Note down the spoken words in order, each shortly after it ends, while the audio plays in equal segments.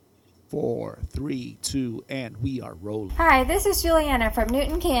4, 3, 2, and we are rolling. Hi, this is Juliana from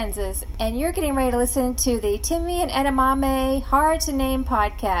Newton, Kansas, and you're getting ready to listen to the Timmy and Edamame Hard to Name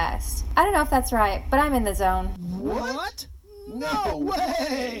podcast. I don't know if that's right, but I'm in the zone. What? No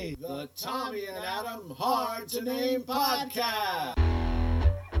way! The Tommy and Adam Hard to Name podcast.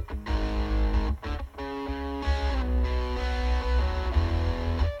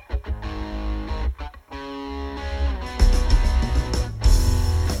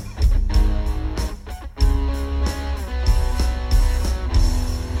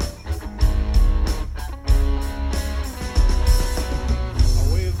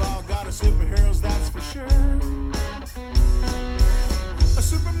 Superheroes, that's for sure. A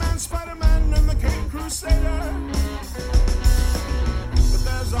Superman, Spider-Man, and the Cape Crusader. But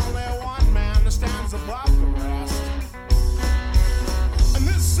there's only one man that stands above the rest. And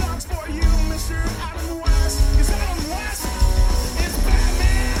this song's for you, Mr. Adam West. 'Cause Adam West is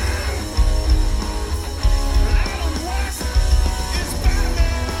Batman. Adam West is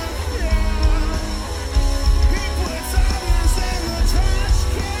Batman, yeah. He puts others in the trash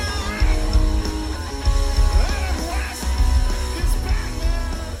can.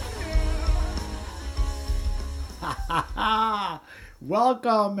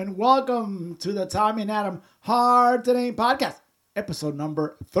 Welcome to the Tommy and Adam Hard to Name podcast, episode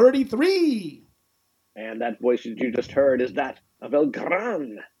number 33. And that voice that you just heard is that of El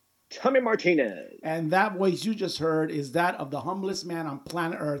Gran, Tommy Martinez. And that voice you just heard is that of the humblest man on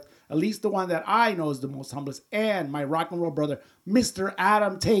planet Earth, at least the one that I know is the most humblest, and my rock and roll brother, Mr.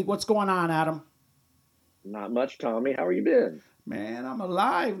 Adam Tate. What's going on, Adam? Not much, Tommy. How are you been? Man, I'm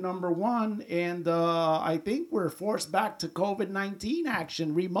alive, number one, and I think we're forced back to COVID-19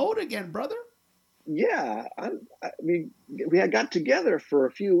 action, remote again, brother. Yeah, we had got together for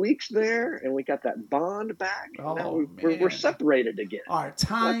a few weeks there, and we got that bond back. Oh, now we're separated again. Our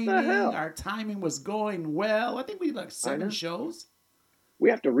timing was going well. I think we did like 7 shows. We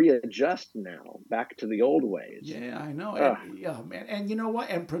have to readjust now back to the old ways. Yeah, I know. Yeah, man. And you know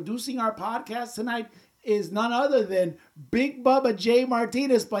what? And producing our podcast tonight is none other than Big Bubba J.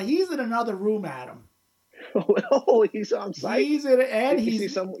 Martinez, but he's in another room, Adam. Oh, he's on site. He's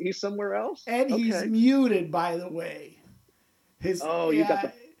somewhere else, and he's muted. By the way,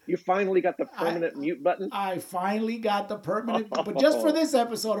 you finally got the permanent mute button. I finally got the permanent, but just for this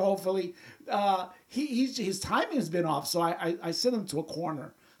episode, hopefully, his timing has been off. So I sent him to a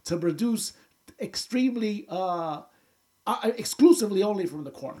corner to produce exclusively only from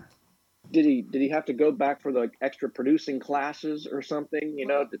the corner. Did he have to go back for the extra producing classes or something,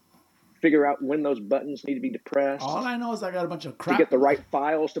 to figure out when those buttons need to be depressed? All I know is I got a bunch of crap. To get the right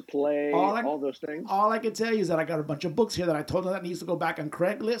files to play, all those things? All I can tell you is that I got a bunch of books here that I told him that needs to go back on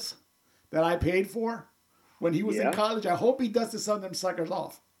Craigslist that I paid for when he was in college. I hope he does to send them suckers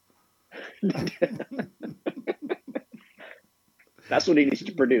off. That's what he needs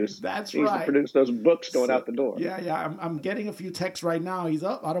to produce. That's he needs to produce those books going out the door. Yeah. I'm getting a few texts right now. He's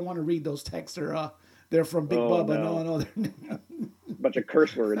up. I don't want to read those texts. They're from Big Bubba. No. Bunch of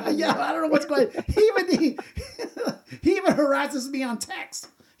curse words. I don't know what's going on. He even harasses me on text.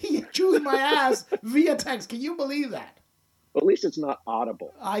 He chews my ass via text. Can you believe that? Well, at least it's not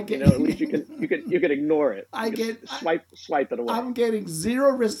audible. At least you can ignore it. Swipe it away. I'm getting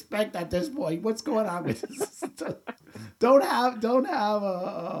zero respect at this point. What's going on with this? Don't have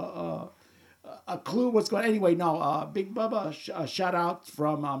a clue what's going on. Anyway, no, Big Bubba, shout out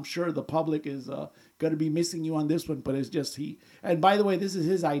from, I'm sure the public is going to be missing you on this one, but it's just and by the way, this is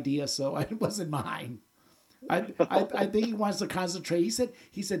his idea, so it wasn't mine. I think he wants to concentrate.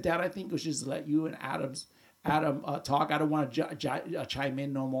 He said, Dad, I think we should just let you and Adam talk. I don't want to chime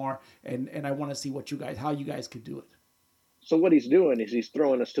in no more, and I want to see how you guys could do it. So what he's doing is he's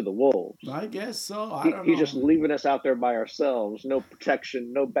throwing us to the wolves. I guess so. He's just leaving us out there by ourselves. No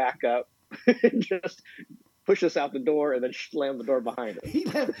protection, no backup. Just push us out the door and then slam the door behind us.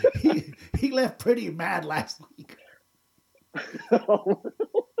 He left pretty mad last week.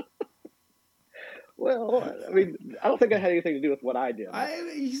 Well, I mean, I don't think it had anything to do with what I did.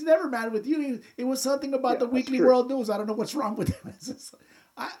 He's never mad with you. It was something about the Weekly World News. I don't know what's wrong with him.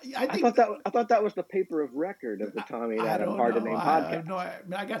 I thought that was the paper of record of the Tommy and Adam Hard to Name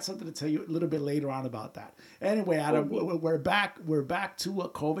podcast. I got something to tell you a little bit later on about that. Anyway, Adam, we're back. We're back to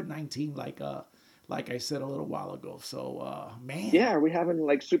COVID-19, like I said a little while ago. So, man. Yeah, are we having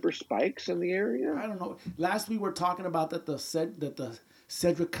like super spikes in the area? I don't know. Last we were talking about that the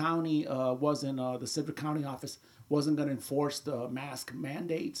Sedgwick County the Sedgwick County office wasn't going to enforce the mask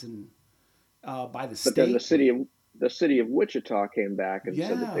mandates and by the state. But then the city of Wichita came back and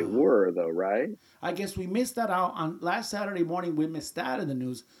said that they were, though, right? I guess we missed that out on last Saturday morning. We missed that in the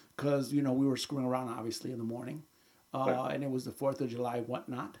news because, we were screwing around, obviously, in the morning. And it was the 4th of July,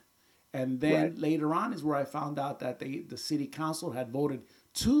 whatnot. And then later on is where I found out that the city council had voted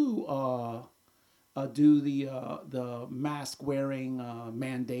to do the mask wearing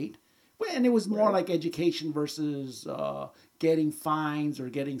mandate. And it was more like education versus getting fines or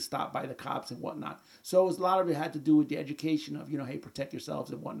getting stopped by the cops and whatnot. So a lot of it had to do with the education of, hey, protect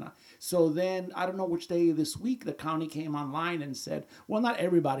yourselves and whatnot. So then, I don't know which day this week, the county came online and said, well, not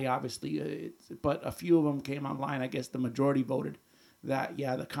everybody, obviously, but a few of them came online. I guess the majority voted that,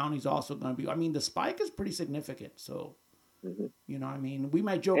 the county's also going to be, the spike is pretty significant. So, we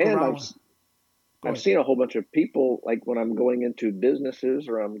might joke around. I've seen a whole bunch of people, like when I'm going into businesses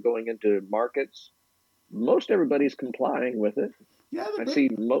or I'm going into markets, most everybody's complying with it. Yeah, I see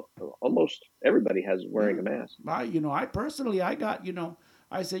almost everybody has wearing a mask. I personally, I got,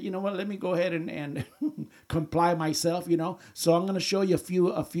 I said, what, let me go ahead and comply myself, So I'm going to show you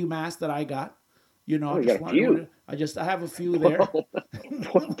a few masks that I got. You got a few. I have a few there.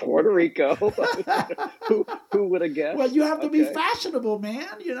 Puerto Rico. who would have guessed? Well, you have to be fashionable, man,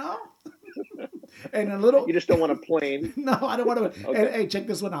 And a little, you just don't want a plane. No, I don't want to. Okay. Hey, check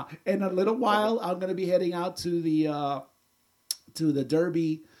this one out. In a little while, I'm going to be heading out to the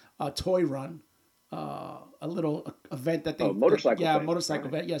Derby toy run, a little event that they motorcycle. Yeah, motorcycle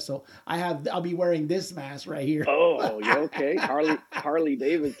event. Yeah, so I'll be wearing this mask right here. Oh, yeah, okay. Harley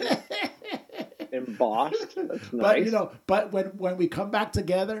Davidson embossed. That's nice. But when we come back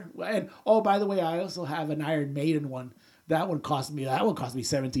together, and by the way, I also have an Iron Maiden one. That one cost me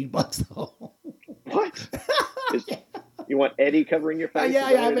 $17 though. What? You want Eddie covering your face? Yeah,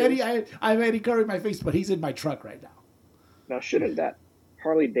 I have Eddie covering my face, but he's in my truck right now. Now, shouldn't that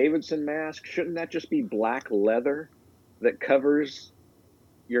Harley Davidson mask, shouldn't that just be black leather that covers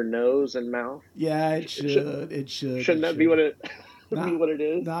your nose and mouth? Yeah, it should. It should. Shouldn't that be what it be what it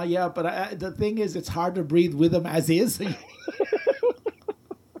is? No, yeah, but the thing is, it's hard to breathe with them as is.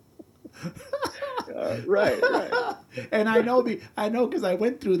 Right. And I know because I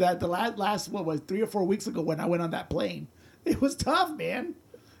went through that the last what was 3 or 4 weeks ago when I went on that plane. It was tough, man.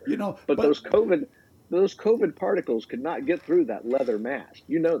 But those COVID particles could not get through that leather mask.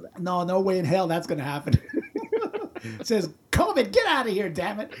 You know that. No way in hell that's going to happen. It says, COVID, get out of here,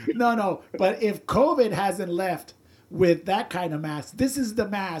 damn it. No. But if COVID hasn't left with that kind of mask, this is the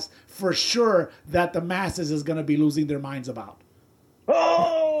mask for sure that the masses is going to be losing their minds about.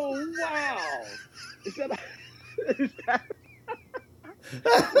 Oh, wow. Is that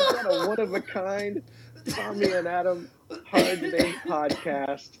a one-of-a-kind Tommy and Adam Hard Name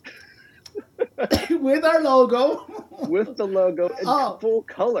podcast? With our logo. With the logo in full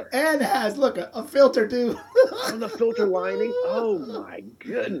color. And has, look, a filter too. And the filter lining. Oh my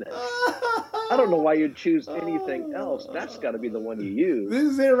goodness. I don't know why you'd choose anything else. That's got to be the one you use. This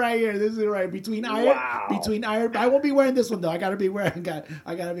is it right here. Between iron. I won't be wearing this one though. I got to be wearing that one.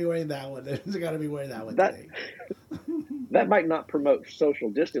 I got to be wearing that one today. That might not promote social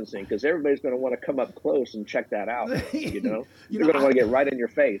distancing because everybody's going to want to come up close and check that out. They're going to want to get right in your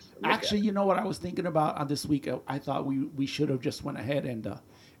face. Actually, you know what I was thinking about on this week? I thought we should have just went ahead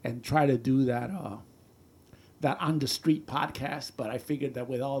and try to do that on the street podcast. But I figured that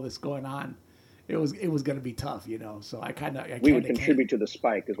with all this going on, it was going to be tough, So we would contribute to the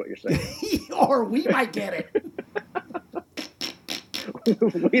spike, is what you're saying, or we might get it.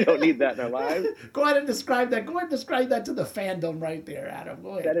 We don't need that in our lives. Go ahead and describe that. Go ahead and describe that to the fandom right there, Adam.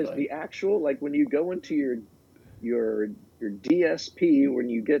 Go ahead. That is the actual, like when you go into your DSP, when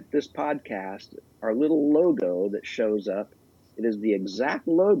you get this podcast, our little logo that shows up, it is the exact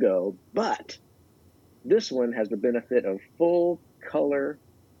logo, but this one has the benefit of full color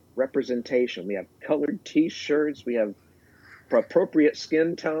representation. We have colored T-shirts. We have appropriate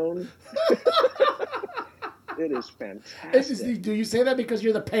skin tone. It is fantastic. Do you say that because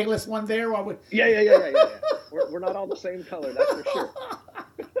you're the payless one there? Yeah. We're not all the same color, that's for sure.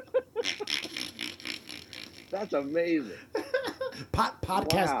 That's amazing.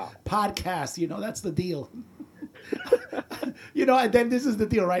 Podcast, that's the deal. And then this is the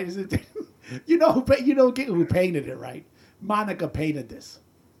deal, right? Who painted it, right? Monica painted this.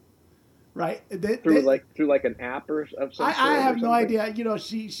 Right, through an app or of some sort. I have no idea.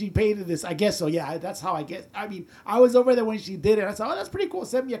 She painted this. I guess so. Yeah, that's how I guess. I mean, I was over there when she did it. I said, "Oh, that's pretty cool.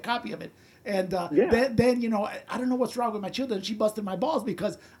 Send me a copy of it." And then I don't know what's wrong with my children. She busted my balls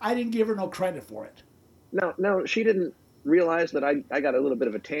because I didn't give her no credit for it. No, she didn't realize that I got a little bit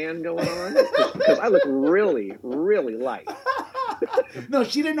of a tan going on because I look really, really light. No,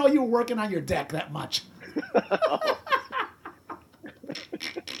 she didn't know you were working on your deck that much.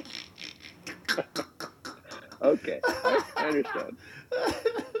 Okay, I understand.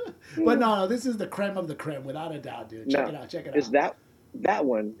 But no, this is the creme of the creme, without a doubt, dude. Check it out. Check it Is out. that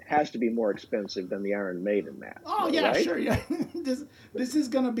one has to be more expensive than the Iron Maiden mask? Oh yeah, right? sure. Yeah, this is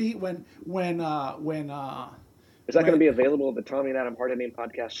gonna be when Is that going to be available at the Tommy and Adam Hard to Name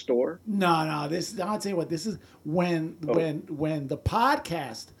podcast store? No. This I'll tell you what. This is when the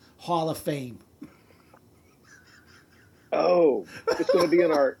podcast Hall of Fame. Oh, it's going to be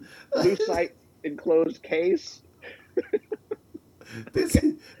in our lucite enclosed case. This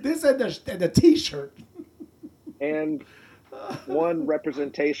and the T-shirt. And one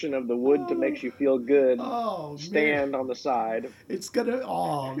representation of the wood that makes you feel good. Oh, stand man. on the side. It's gonna.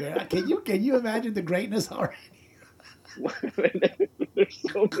 Oh man, can you imagine the greatness already? There's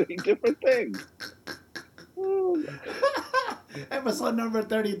so many different things. Episode number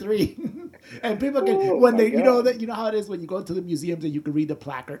 33, and people can when they God. you know how it is when you go to the museums and you can read the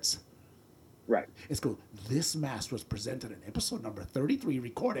placards. Right. It's cool. This mask was presented in episode number 33,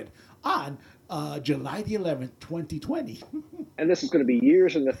 recorded on July the 11th, 2020. And this is going to be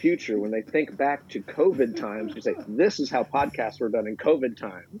years in the future when they think back to COVID times. You say, this is how podcasts were done in COVID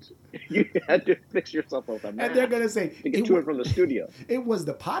times. You had to fix yourself up a mask And they're going to say, to get to it from the studio. It was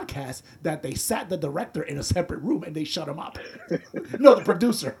the podcast that they sat the director in a separate room and they shut him up. No, the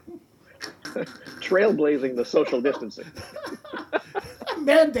producer. Trailblazing the social distancing.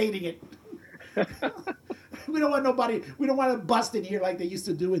 Mandating it. We don't want to bust in here like they used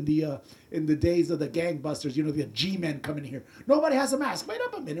to do in the days of the gangbusters, the G-men coming in here. Nobody has a mask. Wait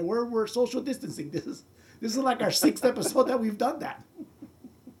up a minute. We're social distancing. This is like our 6th episode that we've done that.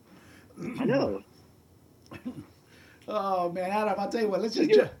 I know. Oh man, Adam, I'll tell you what, let's just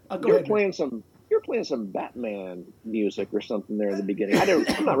You're go ahead. playing some Batman music or something there in the beginning.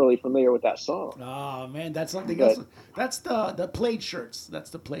 I'm not really familiar with that song. Oh man, that's something else. That's the plaid shirts.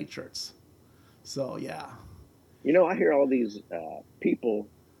 That's the plaid shirts. So yeah. I hear all these people,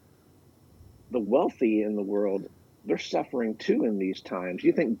 the wealthy in the world, they're suffering too in these times.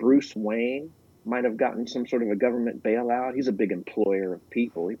 You think Bruce Wayne might have gotten some sort of a government bailout? He's a big employer of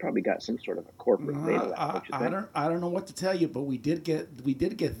people. He probably got some sort of a corporate bailout. Don't you think? I don't know what to tell you, but we did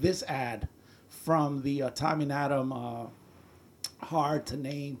get this ad from the Tommy and Adam Hard to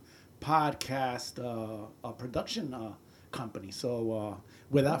Name podcast production company. So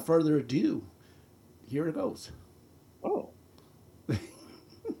without further ado, here it goes. Oh.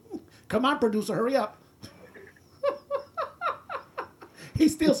 Come on, producer, hurry up.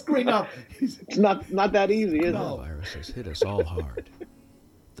 He's still screwing up. It's not that easy, is it? No. The virus has hit us all hard.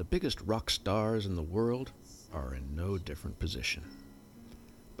 The biggest rock stars in the world are in no different position.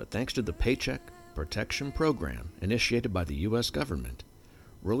 But thanks to the Paycheck Protection Program initiated by the U.S. government,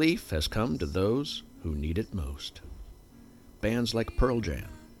 relief has come to those who need it most. Bands like Pearl Jam,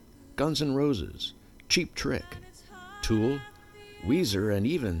 Guns N' Roses, Cheap Trick, Tool, Weezer, and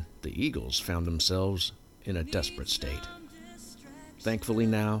even the Eagles found themselves in a desperate state. Thankfully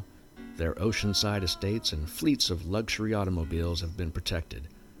now, their oceanside estates and fleets of luxury automobiles have been protected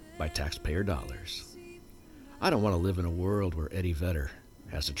by taxpayer dollars. I don't want to live in a world where Eddie Vedder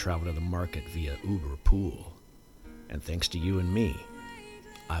has to travel to the market via Uber Pool. And thanks to you and me,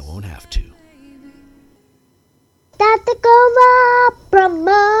 I won't have to. Tactical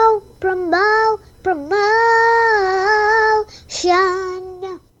promotion.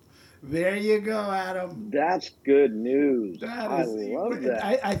 There you go, Adam. That's good news. I love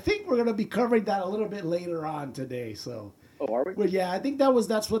that. I think we're going to be covering that a little bit later on today. So, Oh, are we? well, yeah, I think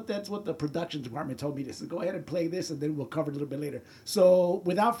that's what the production department told me to say. Go ahead and play this, and then we'll cover it a little bit later. So,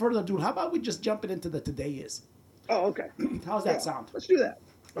 without further ado, how about we just jump it into the Today Is? Oh, okay. How's that sound? Let's do that.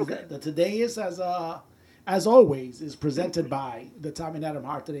 Okay. The Today Is, as always, is presented by the Tommy and Adam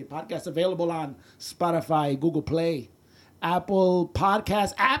Hard Today podcast, available on Spotify, Google Play, Apple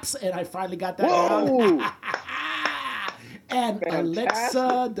Podcast apps, and I finally got that Whoa! down. And Fantastic.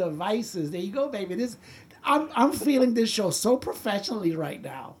 Alexa devices. There you go, baby. I'm feeling this show so professionally right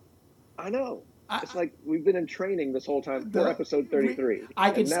now. I know. It's like we've been in training this whole time for episode 33.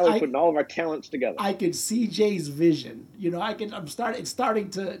 And now we're putting all of our talents together. I can see Jay's vision. It's starting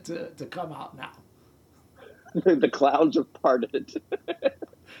to come out now. The clouds have parted,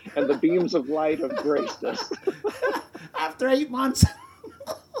 and the beams of light have graced us. After 8 months.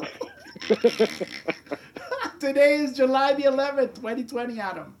 Today is July the 11th, 2020,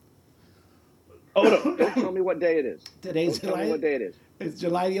 Adam. Oh, no. Don't tell me what day it is. Today's Don't tell me what day it is. It's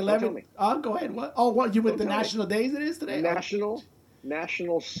July the 11th. tell me. Oh, go ahead. What? Oh, what? You with the Don't tell me. national days it is today? National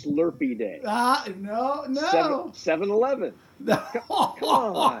Slurpee Day. No. 7-Eleven. Come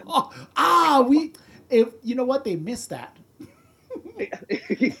on. if you know what, they missed that.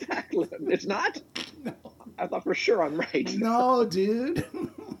 Exactly. It's not? No, I thought for sure I'm right. no, dude.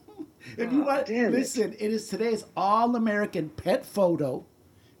 If you want, damn it. listen, it is today's All-American Pet Photo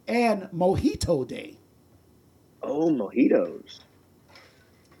and Mojito Day. Oh, mojitos.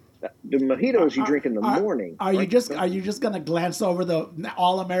 The mojitos you drink in the morning. Are you just gonna glance over the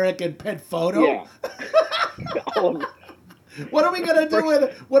All-American Pet Photo? Yeah. All of- What are we gonna do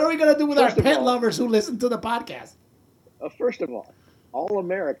with our First of pet all- lovers who listen to the podcast? First of all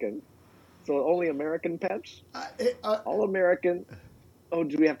American. So only American pets? All American. Oh,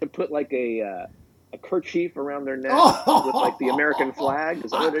 do we have to put like a kerchief around their neck with like the American flag?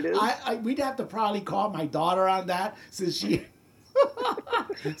 Is that what it is? We'd have to probably call my daughter on that since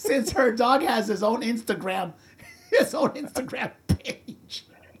since her dog has his own Instagram page.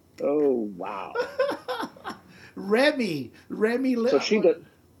 Oh, wow. Remy. So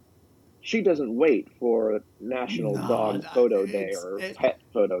she doesn't wait for National Dog Photo Day or Pet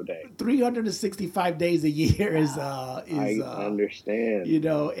Photo Day. 365 days a year is I understand. You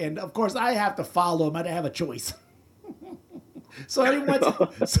know, and of course I have to follow him. I don't have a choice. So every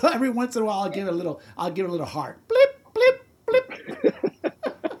once in a while I'll give it a little heart. Blip, blip, blip.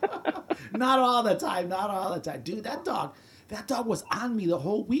 Not all the time. Dude, that dog was on me the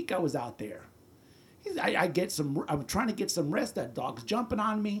whole week I was out there. I'm trying to get some rest. That dog's jumping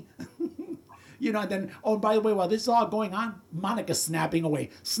on me. You know, and then, oh, by the way, while this is all going on, Monica's snapping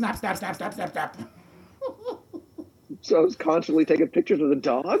away. Snap, snap, snap, snap, snap, snap. So I was constantly taking pictures of the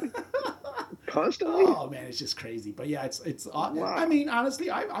dog? Constantly? Oh, man, it's just crazy. But yeah, it's Wow. I mean,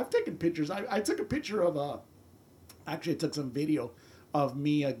 honestly, I've taken pictures. I took a picture of, actually I took some video of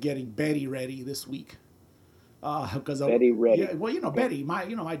me getting Betty ready this week. Because Betty ready. Yeah, well, you know Betty,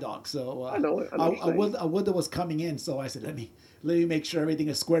 my dog. So I know it. Awuda was coming in, so I said, let me make sure everything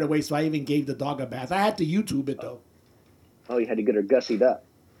is squared away. So I even gave the dog a bath. I had to YouTube it though. Oh, you had to get her gussied up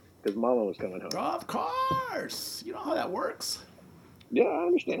because Mama was coming home. Of course, you know how that works. Yeah, I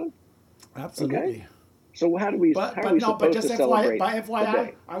understand. Absolutely. Okay. So how are we supposed to celebrate by FYI,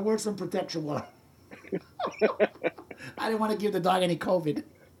 today? I wore some protection water. I didn't want to give the dog any COVID.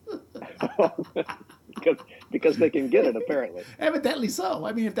 because they can get it, apparently. Evidently so.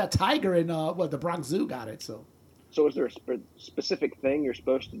 I mean, if that tiger in the Bronx Zoo got it, so. So is there a specific thing you're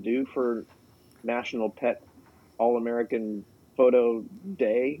supposed to do for National Pet All-American Photo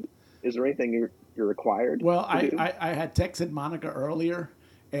Day? Is there anything you're required Well, to do? I had texted Monica earlier,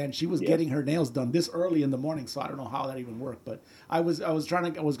 and she was getting her nails done this early in the morning, so I don't know how that even worked. But I was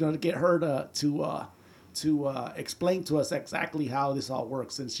going to get her to explain to us exactly how this all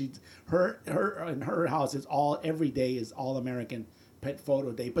works, since her in her house is every day is All American Pet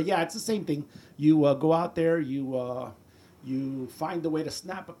Photo Day. But yeah, it's the same thing. You go out there, you find the way to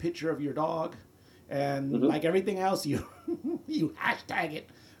snap a picture of your dog, and like everything else, you hashtag it.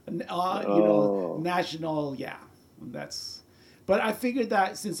 You know, national. Yeah, that's. But I figured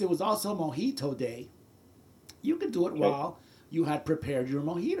that since it was also Mojito Day, you could do it while you had prepared your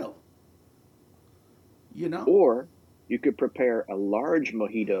mojito. You know? Or you could prepare a large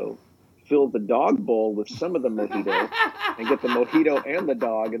mojito, fill the dog bowl with some of the mojito, and get the mojito and the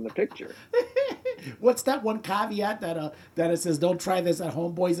dog in the picture. What's that one caveat that it says, don't try this at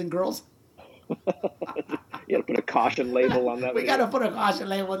home, boys and girls? You got to put a caution label on that. We got to put a caution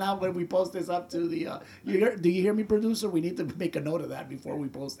label now when we post this up to the... do you hear me, producer? We need to make a note of that before we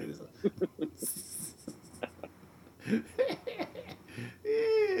post this.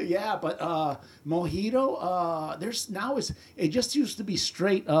 Yeah, but mojito, it just used to be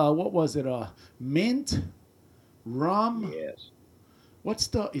straight, what was it, mint, rum? Yes.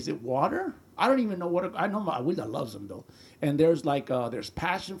 Is it water? I don't even know I know my Abuela loves them though. And there's there's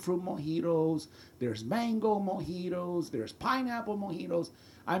passion fruit mojitos, there's mango mojitos, there's pineapple mojitos.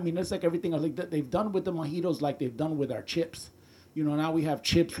 I mean, it's like everything like that they've done with the mojitos like they've done with our chips. You know, now we have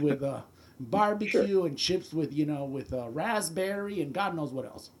chips with barbecue and chips with raspberry and God knows what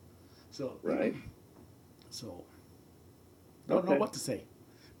else. So right. So don't know what to say,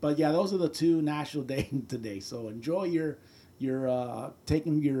 but yeah, those are the two national days today. So enjoy your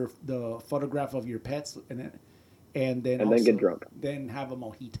taking the photograph of your pets and then also, get drunk. Then have a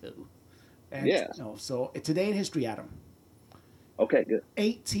mojito. And so today in history, Adam. Okay, good.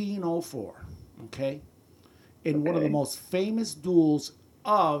 1804. Okay, in one of the most famous duels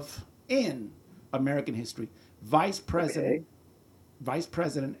in American history, Vice President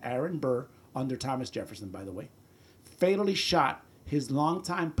Aaron Burr, under Thomas Jefferson, by the way, fatally shot his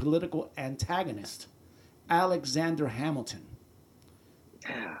longtime political antagonist, Alexander Hamilton.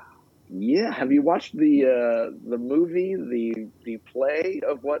 Yeah, have you watched the movie, the play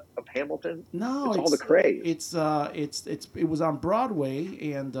of Hamilton? No, It's all the craze. it was on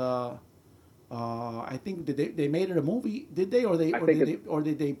Broadway, and I think they made it a movie. Did they, or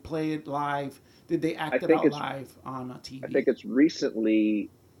did they play it live? Did they act it out live on TV? I think it's recently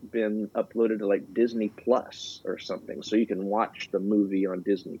been uploaded to like Disney Plus or something, so you can watch the movie on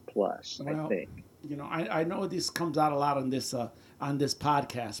Disney Plus. Well, I think. You know, I know this comes out a lot on this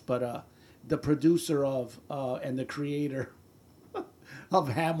podcast, but the producer of and the creator of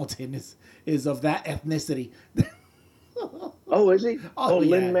Hamilton is of that ethnicity. Oh, is he? Oh, yeah.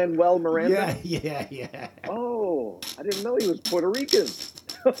 Lin-Manuel Miranda. Yeah. Oh, I didn't know he was Puerto Rican.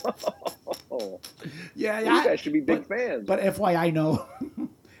 Yeah, You guys should be big fans. But FYI, no.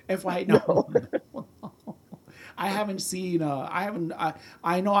 FYI, no. I haven't seen.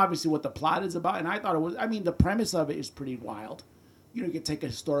 I know obviously what the plot is about, and I thought it was. I mean, the premise of it is pretty wild. You know, you could take a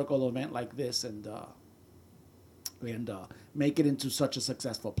historical event like this and make it into such a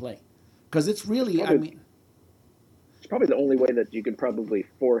successful play, because it's really. Probably, I mean, it's probably the only way that you can probably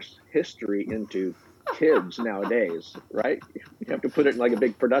force history into kids nowadays, right? You have to put it in like a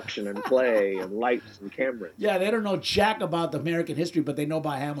big production and play and lights and cameras. yeah, they don't know jack about the American history, but they know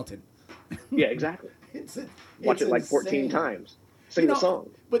about Hamilton. Yeah, exactly. Watch it like 14 insane. times. Sing the song.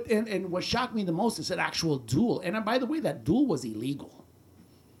 But and what shocked me the most is an actual duel. And by the way, that duel was illegal.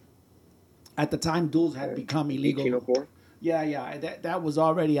 At the time, duels had become illegal. 1804. Yeah. That was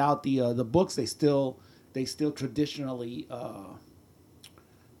already out. The books they still traditionally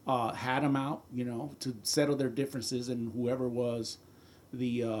had them out. You know, to settle their differences, and whoever was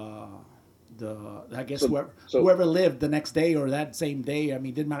whoever lived the next day or that same day. I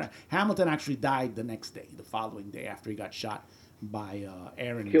mean, didn't matter. Hamilton actually died the next day, the following day after he got shot by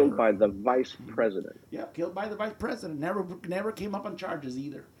Aaron. Killed by the vice president. Yeah, killed by the vice president. Never came up on charges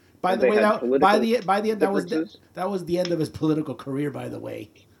either. By the way, by the end that was the end of his political career. By the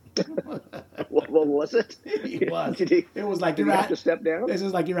way. Well, was it? It was. It was like did you have to step down. This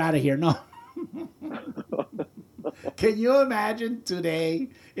is like you're out of here. No. Can you imagine today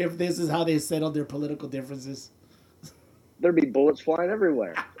if this is how they settled their political differences? There'd be bullets flying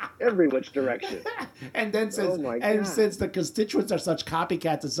everywhere, every which direction. And then since the constituents are such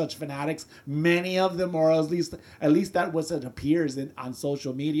copycats and such fanatics, many of them, or at least that was it appears on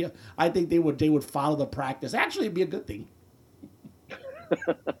social media, I think they would follow the practice. Actually, it'd be a good thing.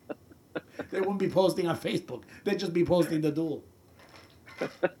 They wouldn't be posting on Facebook. They'd just be posting the duel.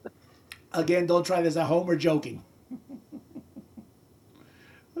 Again, don't try this at home. We're joking.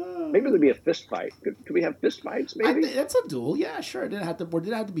 Maybe there'd be a fist fight. Could we have fist fights? Maybe that's a duel. Yeah, sure. It didn't have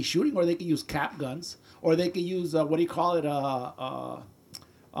to be shooting, or they could use cap guns, or they could use what do you call it?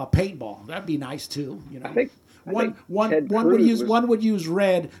 A paintball. That'd be nice too. You know, I think one would use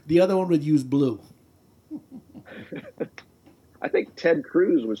red. The other one would use blue. I think Ted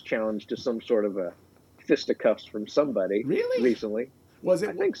Cruz was challenged to some sort of a fisticuffs from somebody. Really? Recently. Was it?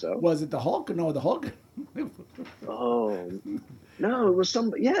 I think so. Was it the Hulk? No, the Hulk. Oh, no! It was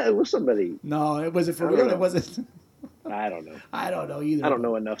somebody. Yeah, it was somebody. No, was it for real? It wasn't. I don't know. I don't know either. I don't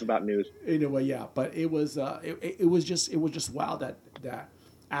know enough about news. Anyway, yeah, but it was just wild that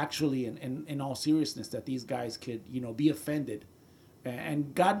actually, in all seriousness, that these guys could be offended,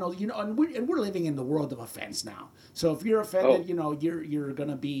 and God knows and we're living in the world of offense now. So if you're offended, you're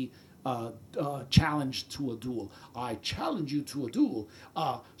gonna be. Challenged to a duel. I challenge you to a duel.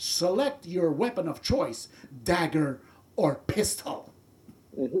 Select your weapon of choice, dagger or pistol.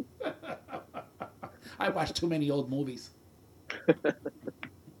 Mm-hmm. I watched too many old movies.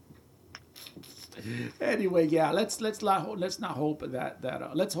 Anyway, yeah, let's not hope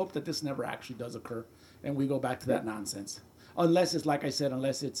that let's hope that this never actually does occur, and we go back to that nonsense. Unless it's like I said,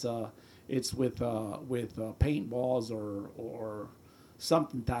 unless it's with paintballs or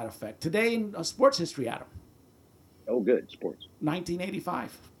something to that effect. Today in sports history, Adam. Oh, good sports.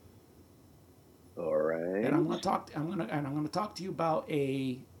 1985. All right. And I'm going to talk to you about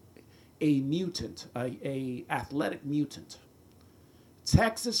a mutant, a athletic mutant.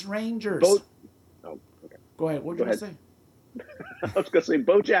 Texas Rangers. Oh, okay. Go ahead. What did you say? I was going to say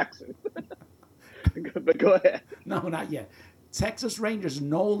Bo Jackson. But go ahead. No, not yet. Texas Rangers.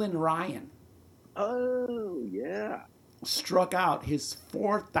 Nolan Ryan. Oh, yeah. Struck out his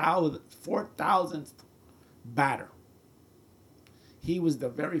 4,000th batter. He was the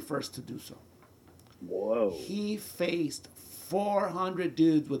very first to do so. Whoa. He faced 400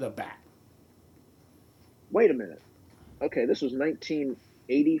 dudes with a bat. Wait a minute. Okay, this was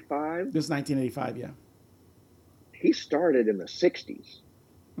 1985? This is 1985, yeah. He started in the 60s.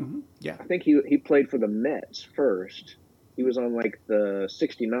 Mm-hmm. Yeah. I think he played for the Mets first He was on like the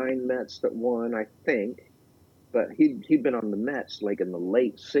 '69 Mets that won, I think, but he'd been on the Mets like in the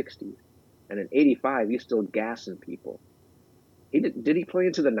late '60s, and in '85 he's still gassing people. Did he play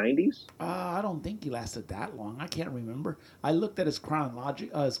into the '90s? I don't think he lasted that long. I can't remember. I looked at his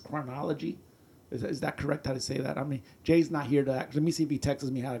chronology. Is that correct? How to say that? I mean, Jay's not here to. Let me see if he texts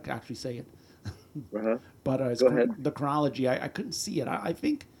me how to actually say it. Uh-huh. But Go ahead. the chronology, I couldn't see it. I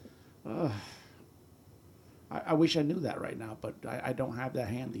think. I wish I knew that right now, but I don't have that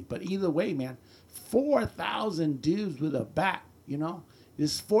handy. But either way, man, 4,000 dudes with a bat. You know,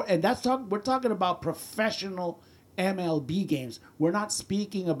 and we're talking about professional MLB games. We're not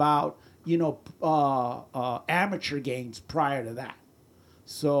speaking about amateur games prior to that.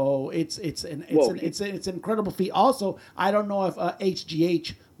 So it's an incredible feat. Also, I don't know if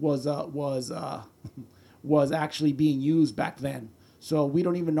HGH was actually being used back then. So we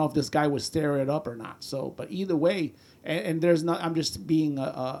don't even know if this guy was stirring it up or not. So, but either way, and there's not. I'm just being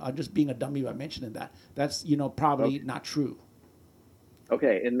a dummy by mentioning that. That's probably not true.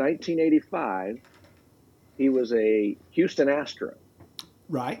 Okay, in 1985, he was a Houston Astro.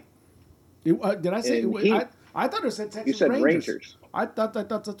 Right. Did I say? I thought it said Texas You said Rangers. I thought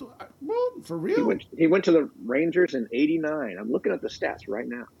that's well, for real. He went to the Rangers in '89. I'm looking at the stats right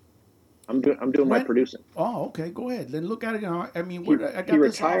now. I'm doing my producing. Oh, okay. Go ahead. Then look at it. I mean, he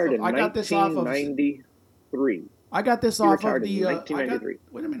retired in 1993. I got this He off of retired the. in 1993.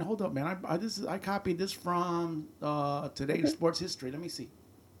 Wait a minute. Hold up, man. I copied this from today's sports history. Let me see.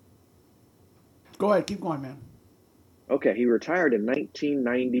 Go ahead. Keep going, man. Okay, he retired in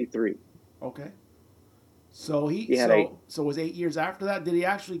 1993. Okay. So so it was 8 years after that. Did he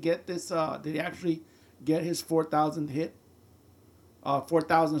actually get this? Did he actually get his 4,000 hit?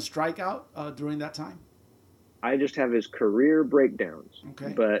 4,000 strikeout during that time? I just have his career breakdowns.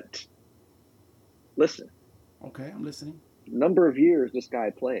 Okay. But listen. Okay, I'm listening. Number of years this guy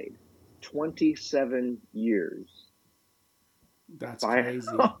played. 27 years. That's crazy.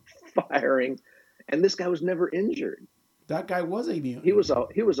 Firing. And this guy was never injured. That guy was a mutant. He was a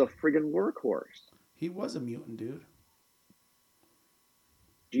friggin' workhorse. He was a mutant, dude.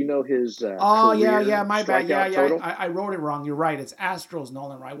 Do you know his my bad. Yeah. total? I wrote it wrong. You're right. It's Astros,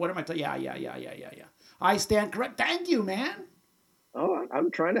 Nolan, right? What am I telling? Yeah. I stand correct. Thank you, man. Oh, I'm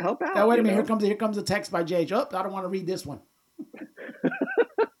trying to help out. Now, wait a minute. Here comes a text by Jay. Oh, I don't want to read this one.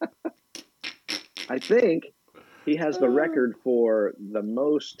 I think he has the record for the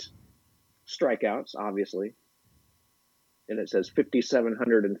most strikeouts, obviously. And it says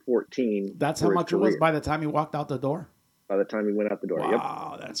 5,714. That's how much it was by the time he walked out the door? By the time he went out the door.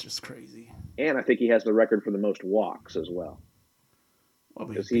 Wow, that's just crazy. And I think he has the record for the most walks as well. Well,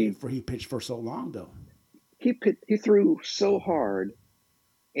 but he pitched for so long, though. He threw so hard,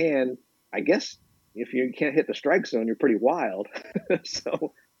 and I guess if you can't hit the strike zone, you're pretty wild.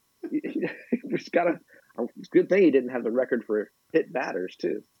 So it's got a good thing he didn't have the record for hit batters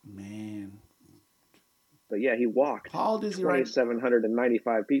too. Man. But yeah, he walked. How old is he right now?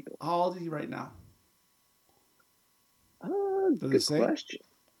 2,795 people. How old is he right now? Good question.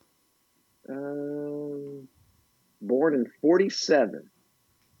 Born in 47.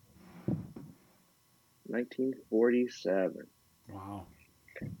 1947. Wow.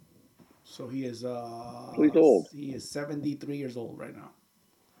 So he is so he's old. He is 73 years old right now.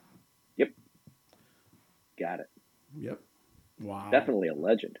 Yep. Got it. Yep. Wow. Definitely a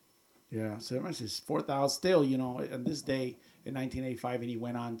legend. Yeah. So it is 4,000 still, on this day in 1985, and he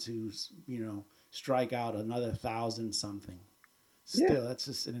went on to, strike out another 1,000 something. Still, that's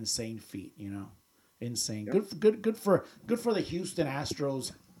just an insane feat, Insane. Yep. Good for the Houston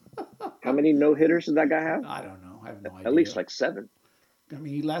Astros. How many no-hitters did that guy have? I don't know. I have no idea. At least like 7. I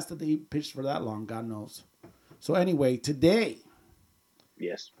mean, he pitched for that long. God knows. So anyway, today,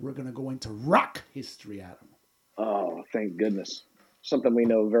 yes, we're going to go into rock history, Adam. Oh, thank goodness. Something we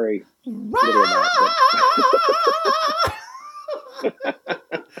know very little about.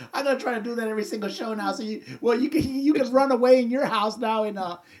 I'm gonna try to do that every single show now. So you can run away in your house now and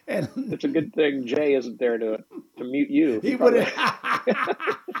it's a good thing Jay isn't there to mute you. He would have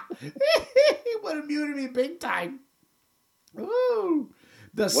he would have muted me big time. Ooh.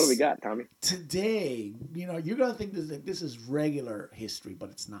 What do we got, Tommy? Today, you're gonna think this is regular history,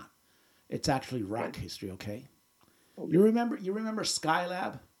 but it's not. It's actually rock history. Okay. You remember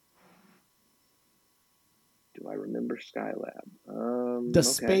Skylab? Do I remember Skylab? The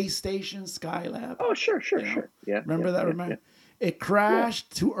space station Skylab? Oh, sure. Yeah. Remember that? Remember? Yeah. It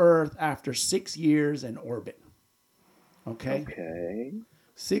crashed to Earth after 6 years in orbit. Okay.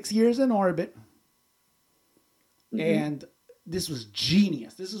 6 years in orbit. Mm-hmm. And this was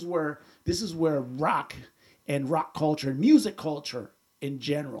genius. This is where rock and rock culture, music culture in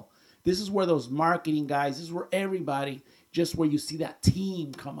general. This is where those marketing guys, this is where everybody, just where you see that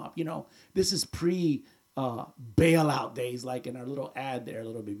team come up. You know, this is pre bailout days, like in our little ad there a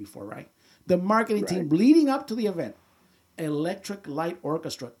little bit before, right? The marketing team leading up to the event, Electric Light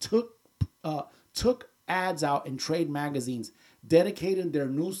Orchestra took ads out in trade magazines dedicating their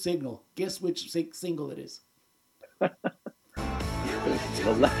new single. Guess which single it is?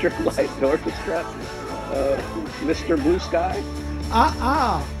 Electric Light Orchestra, Mr. Blue Sky.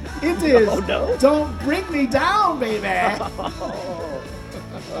 It is. Oh, no. Don't Bring Me Down, baby.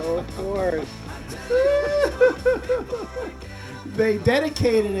 Oh, of course. They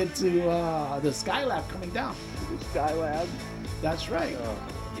dedicated it to the Skylab coming down. Skylab. That's right.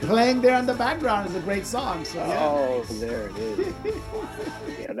 Playing there in the background is a great song. So yeah. Oh, there it is.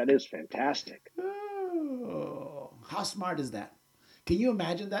 Yeah, that is fantastic. Oh, how smart is that? Can you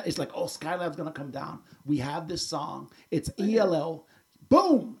imagine that? It's like, oh, Skylab's going to come down. We have this song. It's ELO.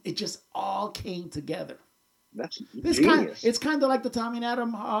 Boom. It just all came together. That's genius. It's kind of like the Tommy and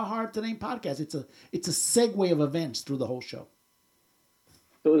Adam Hard to Name podcast. It's a segue of events through the whole show.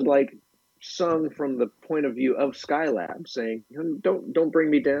 So it was like sung from the point of view of Skylab, saying, "Don't bring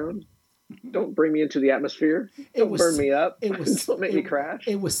me down, don't bring me into the atmosphere, don't burn me up, don't make me crash."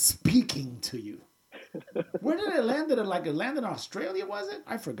 It was speaking to you. Where did it land? It landed in Australia? Was it?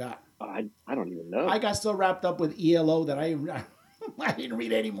 I forgot. I don't even know. I got so wrapped up with ELO that I didn't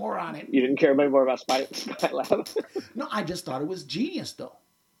read any more on it. You didn't care any more about Skylab? No, I just thought it was genius, though.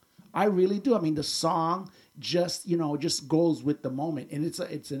 I really do. I mean, the song just goes with the moment, and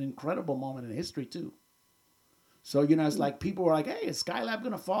it's an incredible moment in history too. So it's like people were like, "Hey, is Skylab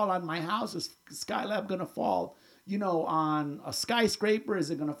gonna fall on my house? Is Skylab gonna fall, on a skyscraper? Is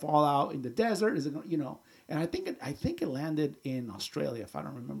it gonna fall out in the desert? Is it gonna, And I think it landed in Australia, if I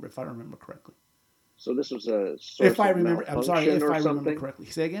don't remember correctly. So this was a source if I remember correctly.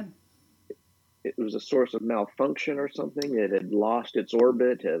 Say again. It was a source of malfunction or something. It had lost its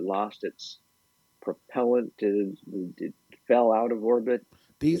orbit. It had lost its propellant. It fell out of orbit.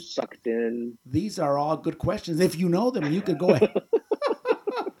 These sucked in. These are all good questions. If you know them, you could go ahead.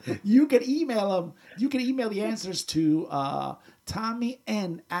 You could email them. You can email the answers to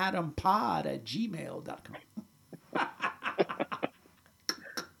tommyandadompod@gmail.com.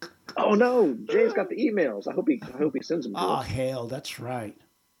 Oh no, Jay's got the emails. I hope he sends them to us. Oh hell, that's right.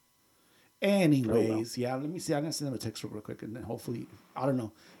 Anyways, yeah, let me see. I'm gonna send him a text real quick, and then hopefully, I don't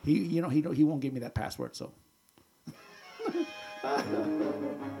know. He won't give me that password, so.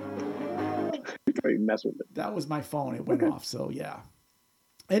 You mess with it. That was my phone. It went off. So yeah.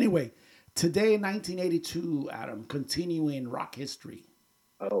 Anyway, today in 1982, Adam, continuing rock history.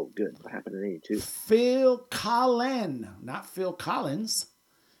 Oh, good. What happened in 82? Phil Collen, not Phil Collins.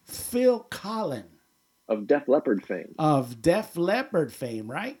 Phil Collen. Of Def Leppard fame.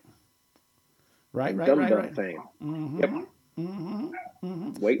 Right. Right. Fame. Mm-hmm. Yep.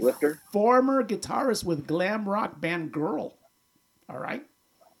 Mm-hmm. Weightlifter. Former guitarist with glam rock band Girl. All right.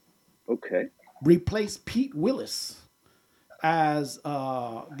 Okay. Replaced Pete Willis as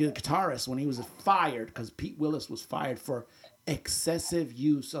guitarist when he was fired, because Pete Willis was fired for excessive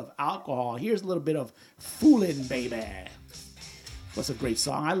use of alcohol. Here's a little bit of Foolin' Baby. That's a great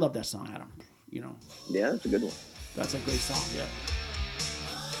song. I love that song, Adam. Yeah, that's a good one. That's a great song, yeah.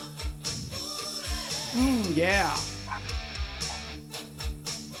 Yeah.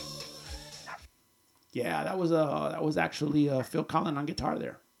 Yeah, that was actually Phil Collen on guitar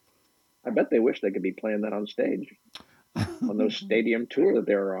there. I bet they wish they could be playing that on stage on those stadium tour that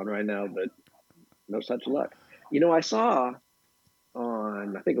they're on right now, but no such luck. I saw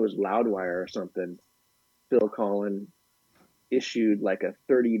on, I think it was Loudwire or something, Phil Collen issued like a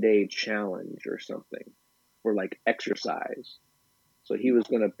 30-day challenge or something for like exercise. So he was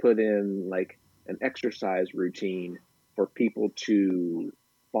going to put in like an exercise routine for people to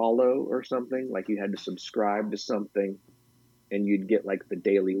follow or something. Like you had to subscribe to something and you'd get like the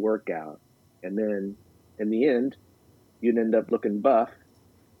daily workout. And then in the end, you'd end up looking buff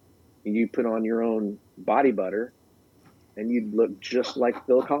and you put on your own body butter and you'd look just like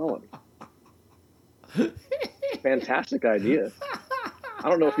Phil Collen. Fantastic idea. I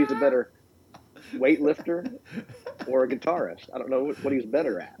don't know if he's a better weightlifter or a guitarist. I don't know what he's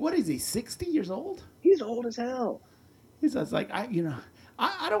better at. What is he, 60 years old? He's old as hell. He's like, I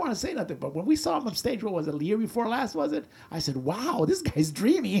don't want to say nothing, but when we saw him on stage, what was it, the year before last, was it? I said, wow, this guy's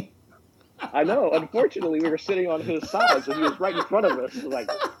dreamy. I know. Unfortunately, we were sitting on his side, so he was right in front of us. Like,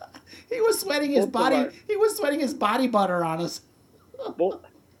 he was sweating his body. He was sweating his body butter on us. Well,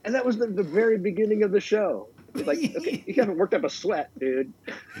 and that was the very beginning of the show. It's like, okay, you haven't worked up a sweat, dude.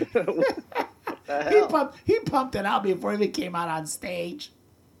 The hell? He pumped it out before he came out on stage.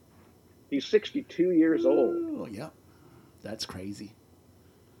 He's 62 years old. Oh, yep. That's crazy.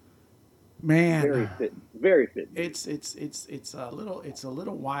 Man. Very fit. Very fit. It's a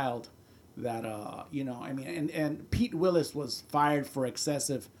little wild that you know, I mean, and Pete Willis was fired for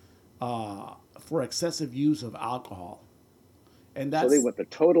excessive use of alcohol. And that's So they went the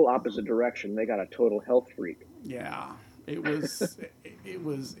total opposite direction. They got a total health freak. Yeah, it was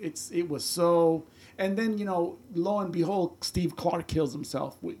it was so. And then, you know, lo and behold, Steve Clark kills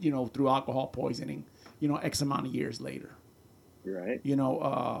himself, you know, through alcohol poisoning, you know, X amount of years later. Right. You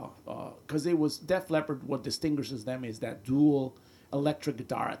know, because it was Def Leppard. What distinguishes them is that dual electric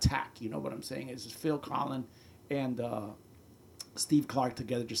guitar attack. You know what I'm saying? It's Phil Collins and Steve Clark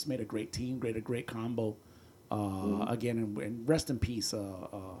together just made a great team, a great combo. Again, and rest in peace,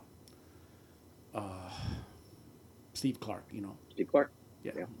 Steve Clark. You know. Steve Clark.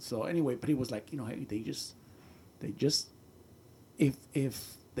 Yeah. Yeah. So anyway, but he was like, you know, hey, they just, if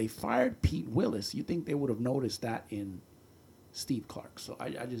they fired Pete Willis, you think they would have noticed that in Steve Clark? So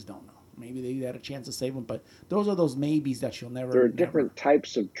I just don't know. Maybe they had a chance to save him, but those are those maybes that you'll never. There are different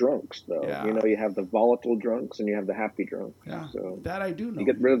types of drunks, though. Yeah. You know, you have the volatile drunks and you have the happy drunks. Yeah. So That I do know. you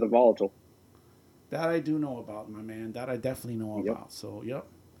get rid of the volatile. That I do know about, my man. That I definitely know Yep. about. So, yep.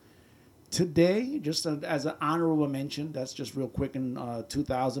 Today, just as an honorable mention, that's just real quick, in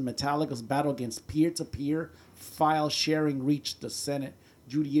 2000, Metallica's battle against peer-to-peer file sharing reached the Senate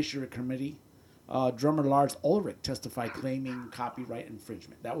Judiciary Committee. Drummer Lars Ulrich testified claiming copyright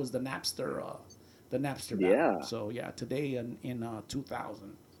infringement. That was the Napster battle. Yeah. So, yeah, today in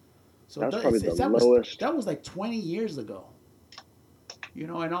 2000. So That's probably the lowest. That was like 20 years ago. You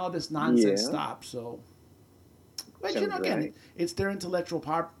know, and all this nonsense Yeah. stopped. So, but you Sounds know, again, right. it's their intellectual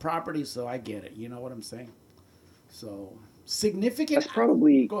property, so I get it. You know what I'm saying? So significant. That's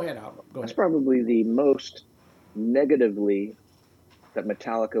probably Go ahead, Albert. Go That's ahead. probably the most negatively that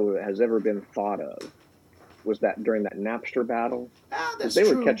Metallica has ever been thought of. Was that during that Napster battle? Ah, that's They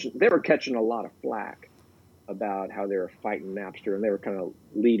true. were catching a lot of flack about how they were fighting Napster, and they were kind of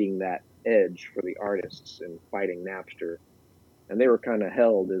leading that edge for the artists in fighting Napster, and they were kind of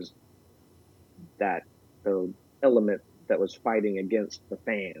held as that the element that was fighting against the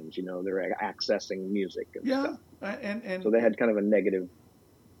fans. You know, they're accessing music and Yeah, stuff. and So they had kind of a negative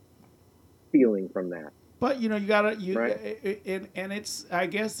feeling from that. but you know, you gotta Right. and it's. I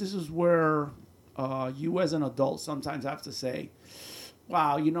guess this is where you as an adult sometimes have to say,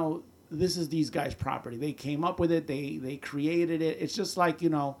 "Wow, you know, this is these guys' property. They came up with it. They created it. It's just like, you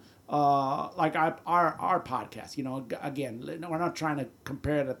know." Like our podcast, you know, again, we're not trying to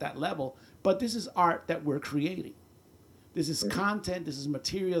compare it at that level, but this is art that we're creating. This is content. This is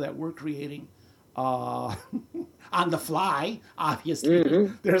material that we're creating on the fly.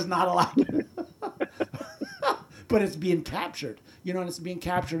 Obviously, there's not a lot, but it's being captured. You know, and it's being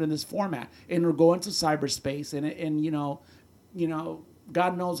captured in this format, and we're going to cyberspace, and you know,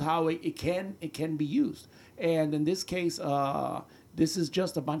 God knows how it can be used. And in this case, this is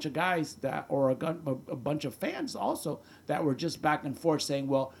just a bunch of guys or a bunch of fans also that were just back and forth saying,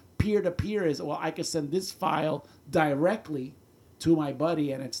 well, peer-to-peer is, well, I could send this file directly to my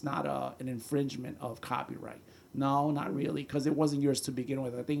buddy and it's not an infringement of copyright. No, not really, because it wasn't yours to begin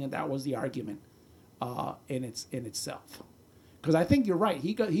with. I think that was the argument in itself. Because I think you're right.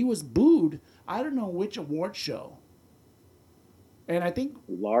 He was booed. I don't know which award show. And I think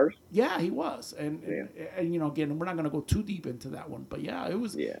Lars? yeah, he was, and you know, again, we're not going to go too deep into that one, but yeah, it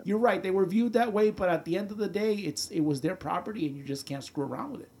was. Yeah. You're right; they were viewed that way, but at the end of the day, it was their property, and you just can't screw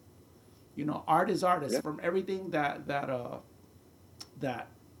around with it. You know, art is art. It's from everything that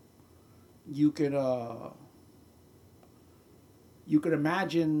you could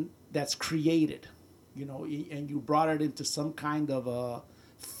imagine that's created, you know, and you brought it into some kind of a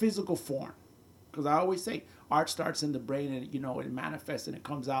physical form. Because I always say art starts in the brain, and you know it manifests and it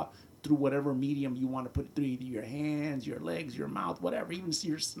comes out through whatever medium you want to put it through, either your hands, your legs, your mouth, whatever, even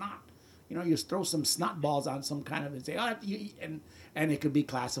your snot. You know, you just throw some snot balls on some kind of and say, and it could be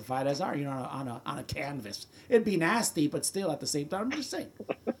classified as art, you know, on a canvas. It'd be nasty, but still at the same time, I'm just saying,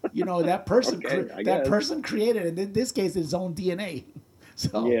 you know, that person person created it. In this case, his own DNA.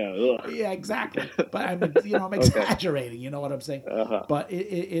 So yeah, exactly. But I'm exaggerating. You know what I'm saying? But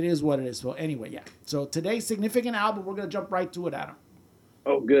it is what it is. So anyway, yeah. So today's significant album, we're gonna jump right to it, Adam.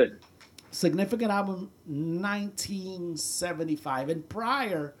 Oh, good. Significant album, 1975, and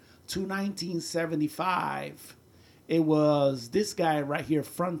prior to 1975, it was this guy right here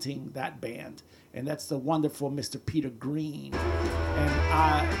fronting that band, and that's the wonderful Mr. Peter Green.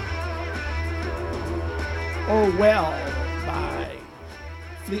 And Oh Well by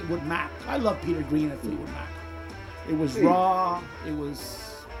Fleetwood Mac. I love Peter Green and Fleetwood Mac. It was raw. It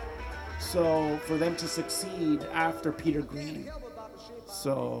was so for them to succeed after Peter Green.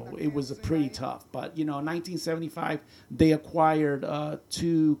 So it was a pretty tough. But in 1975 they acquired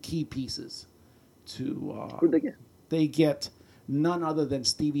 2 key pieces. Who'd they get? They get none other than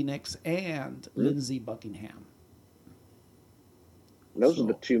Stevie Nicks and Lindsey Buckingham. Those are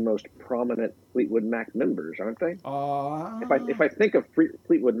the 2 most prominent Fleetwood Mac members, aren't they? If I think of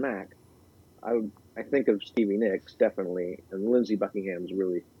Fleetwood Mac, I think of Stevie Nicks definitely, and Lindsey Buckingham's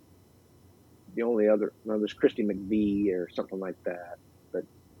really the only other. No, there's Christy McVie or something like that. But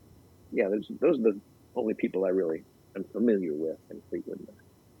yeah, those are the only people I really am familiar with in Fleetwood Mac.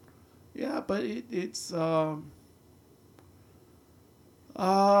 Yeah, but it's.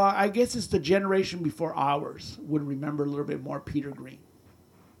 I guess it's the generation before ours would remember a little bit more Peter Green.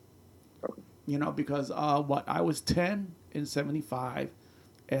 Okay. Because I was 10 in 75,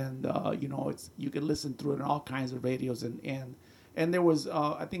 and you could listen through it on all kinds of radios, and there was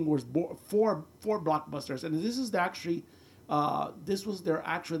I think it was four blockbusters, and this is actually this was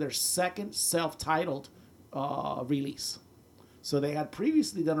their second self-titled release. So they had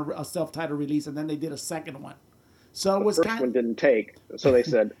previously done a self-titled release, and then they did a second one. So it was the first one didn't take, so they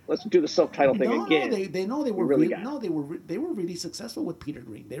said, "Let's do the self-titled thing again." No, they were really successful with Peter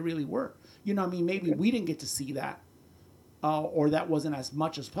Green. They really were. Maybe we didn't get to see that, or that wasn't as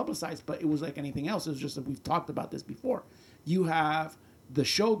much as publicized. But it was like anything else. It was just that we've talked about this before. You have the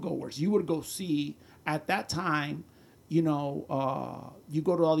showgoers. You would go see at that time. You go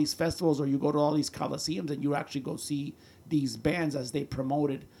to all these festivals or you go to all these coliseums, and you actually go see these bands as they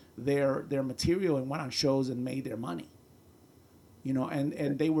promoted their material and went on shows and made their money.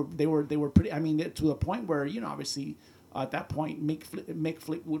 And they were pretty. I mean, to the point where obviously at that point Mick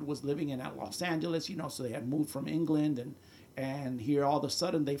Fleetwood was living in Los Angeles. So they had moved from England, and here all of a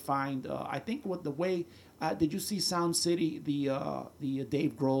sudden they find. I think did you see Sound City, the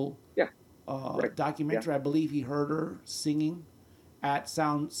Dave Grohl documentary? Yeah. I believe he heard her singing at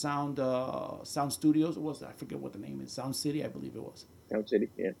Sound Studios. I forget what the name is. Sound City, I believe it was. Sound City,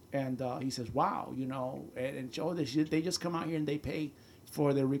 yeah. And he says, "Wow, and they just come out here and they pay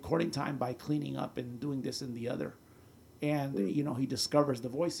for their recording time by cleaning up and doing this and the other." And he discovers the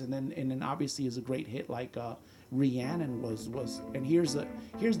voice, and then obviously is a great hit like Rhiannon was. And here's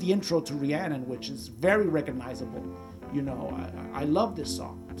the intro to Rhiannon, which is very recognizable. I love this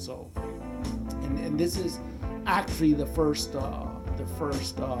song. So, and this is actually the first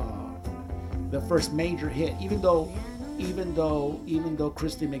major hit, even though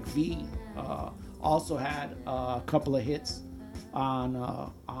Christy McVie also had a couple of hits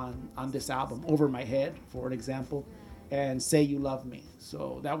on this album, Over My Head, for an example, and Say You Love Me.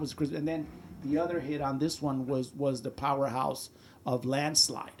 So that was Chris. And then the other hit on this one was the powerhouse of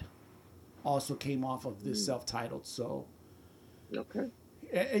Landslide. Also came off of this self-titled. So okay.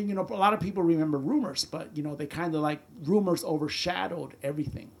 And a lot of people remember Rumors, but they kind of like Rumors overshadowed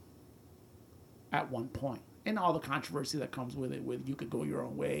everything at one point. And all the controversy that comes with it, with You Could Go Your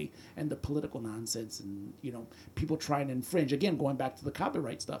Own Way, and the political nonsense, and people trying to infringe, again going back to the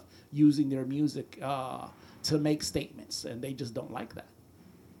copyright stuff, using their music to make statements, and they just don't like that.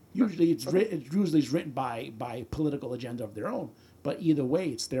 Usually it's written by political agenda of their own, but either way,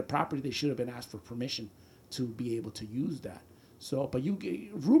 it's their property. They should have been asked for permission to be able to use that. So, but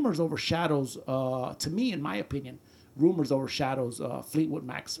Rumors overshadows, to me, in my opinion, Rumors overshadows Fleetwood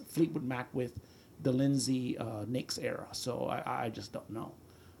Mac with the Lindsey Nicks era. So I just don't know.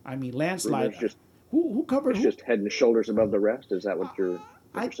 I mean, Landslide. Who covered? It's just head and shoulders above the rest. Is that what you're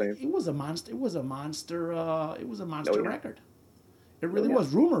saying? It was a monster. It was a monster record. It really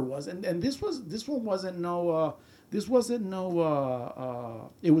was. Rumor was, and this one wasn't no. This wasn't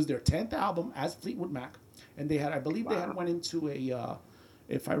no. It was their 10th album as Fleetwood Mac, and they had, I believe, they had went into a.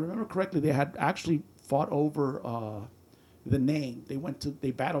 If I remember correctly, they had actually fought over the name. They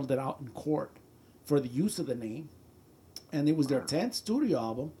battled it out in court for the use of the name, and it was their 10th studio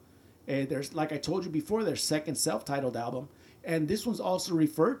album. And there's, like I told you before, their second self-titled album, and this one's also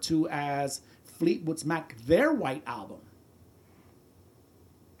referred to as Fleetwood's Mac, their white album.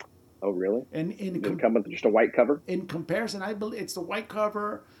 Oh, really? And did it come with just a white cover? In comparison, I believe it's the white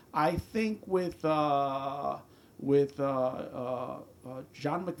cover. I think with John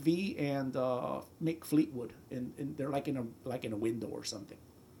McVie and Mick Fleetwood, and they're like in a window or something.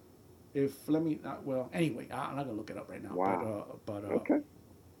 Anyway, I'm not gonna look it up right now. Wow. But okay.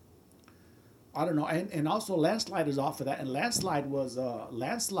 I don't know, and also Landslide is off of that, and Landslide was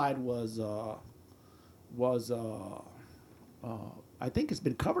I think it's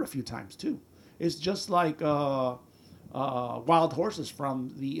been covered a few times too. It's just like Wild Horses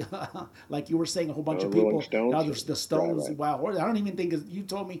from the, like you were saying, a whole bunch of Rolling people. Stones? Now there's the Stones, Right. Wild Horses. I don't even think you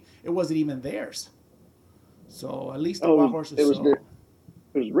told me it wasn't even theirs. So at least the Oh, Wild Horses. it was so,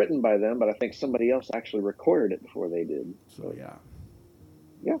 it was written by them, but I think somebody else actually recorded it before they did. so yeah.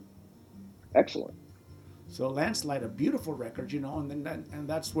 Yeah, excellent. So Landslide, a beautiful record, and then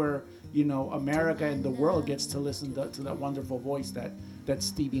that's where America and the world gets to listen to that wonderful voice that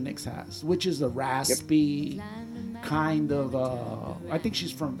Stevie Nicks has, which is a raspy kind of. I think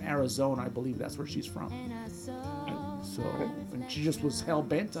she's from Arizona, I believe that's where she's from. And she just was hell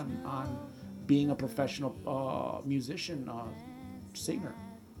bent on being a professional musician, singer,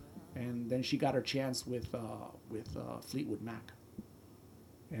 and then she got her chance with Fleetwood Mac.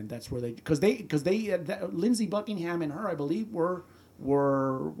 And that's where because Lindsey Buckingham and her, I believe, were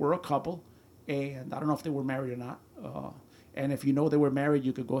a couple, and I don't know if they were married or not. And if you know they were married,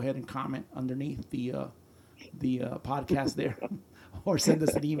 you could go ahead and comment underneath the podcast there, or send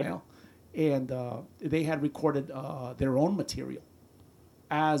us an email. And they had recorded their own material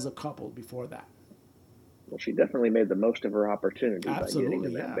as a couple before that. Well, she definitely made the most of her opportunity by getting in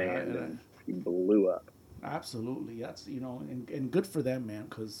Absolutely, that yeah. band, and she blew up. Absolutely, that's and good for them, man.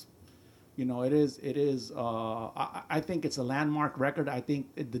 Because it is. I think it's a landmark record. I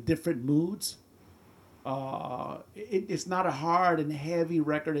think the different moods. It's not a hard and heavy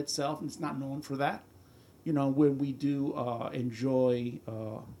record itself, and it's not known for that. When we do enjoy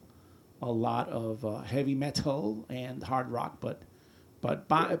a lot of heavy metal and hard rock, but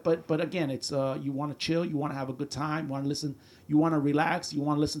again, it's you want to chill, you want to have a good time, you want to listen, you want to relax, you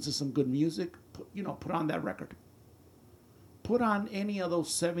want to listen to some good music. Put on that record. Put on any of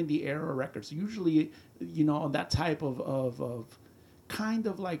those 70 era records. Usually, that type of kind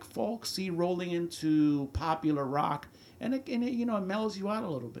of like folksy rolling into popular rock, and it mellows you out a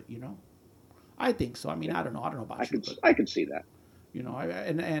little bit. I think so. I mean, I don't know about you, but I could see that.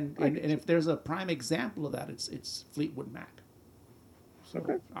 And if there's a prime example of that, it's Fleetwood Mac. So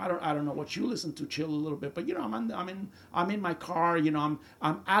Okay. I don't know what you listen to, chill a little bit, but I'm in my car, I'm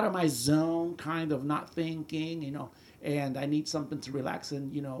out of my zone, kind of not thinking, and I need something to relax,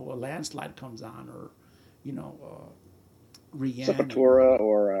 and a Landslide comes on, or Rihanna. Sepultura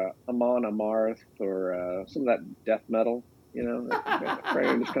or Amon Amarth or some of that death metal, where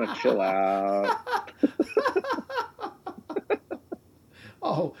you just kind of chill out.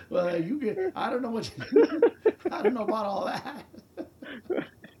 Oh, well, I don't know I don't know about all that.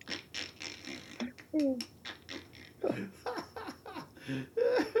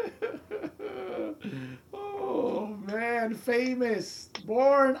 Oh man, Famous,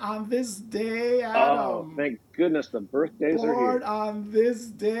 born on this day, Adam. Oh, thank goodness the birthdays are Born here. on this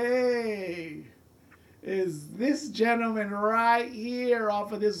day is this gentleman right here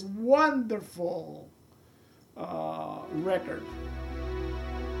off of this wonderful record.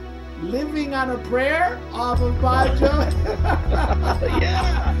 Living on a Prayer off of Bon Jovi.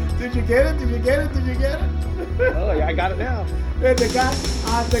 Yeah. Did you get it? Did you get it? Did you get it? Oh, yeah, I got it now. And the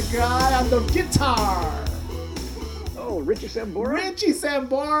guy on the guitar. Oh, Richie Sambora? Richie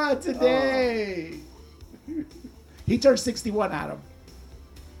Sambora today. He turned 61, Adam.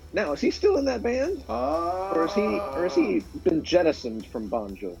 Now, is he still in that band? Oh. Or has he been jettisoned from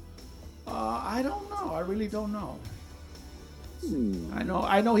Bon Jovi? I don't know. I really don't know. I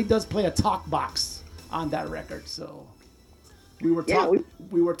know he does play a talk box on that record. So we were talking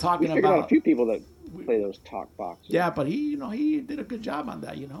We figured out a about few people that play those talk boxes. yeah, but he did a good job on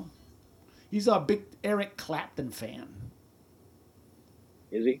that. He's a big Eric Clapton fan.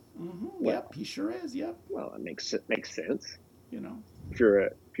 Is he? Yep, he sure is. Yep, Well, it makes sense. If you're a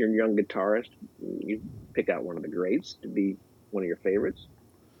young guitarist, you pick out one of the greats to be one of your favorites.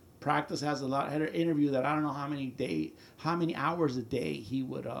 Practice had an interview that I don't know how many hours a day he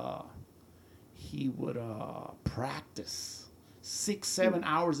would practice 6-7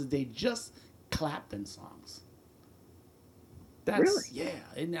 hours a day, just Clapton songs. That's Really? yeah.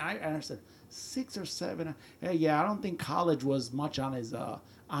 And I said 6 or 7. Yeah, I don't think college was much on his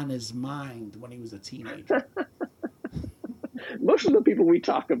mind when he was a teenager. Most of the people we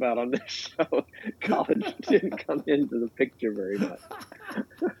talk about on this show, college didn't come into the picture very much.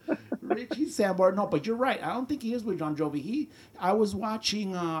 Richie Sambora, no, but you're right. I don't think he is with Bon Jovi. I was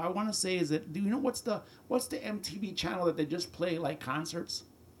watching. I want to say, do you know what's the MTV channel that they just play like concerts?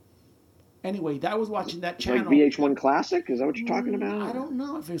 Anyway, I was watching that channel. Like VH1 Classic? Is that what you're talking about? I don't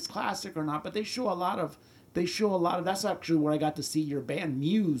know if it's classic or not, but they show a lot of. That's actually where I got to see your band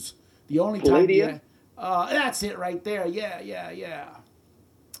Muse. The only Palladia? time. That's it right there. Yeah.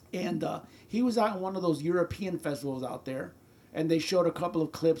 And he was out in one of those European festivals out there, and they showed a couple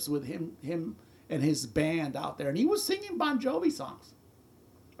of clips with him and his band out there, and he was singing Bon Jovi songs.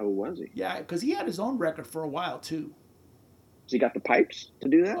 Oh, was he? Yeah, because he had his own record for a while too. Has he got the pipes to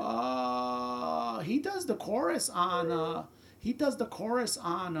do that? He does the chorus on.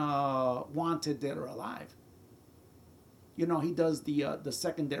 Wanted Dead or Alive. You know, he does the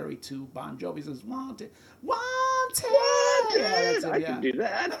secondary to Bon Jovi. He says Wanted. Yeah, that's it, I can do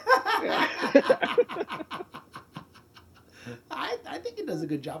that. I think he does a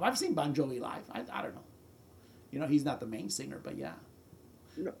good job. I've seen Bon Jovi live. I don't know. You know, he's not the main singer, but yeah.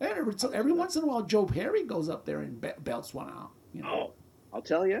 No. And every once in a while, Joe Perry goes up there and belts one out. You know, Oh, I'll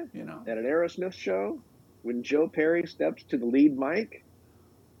tell you. You know. At an Aerosmith show, when Joe Perry steps to the lead mic,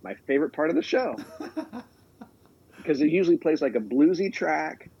 my favorite part of the show. Because it usually plays like a bluesy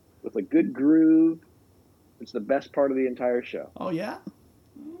track with a good groove. It's the best part of the entire show. Oh yeah.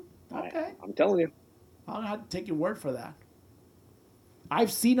 Okay. I'm telling you. I'll have to take your word for that.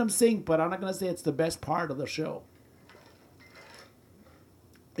 I've seen him sing, but I'm not going to say it's the best part of the show.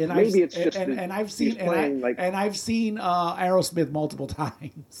 And Maybe it's just I've he's playing I've seen Aerosmith multiple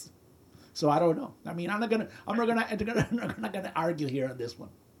times, so I don't know. I mean, I'm not gonna argue here on this one.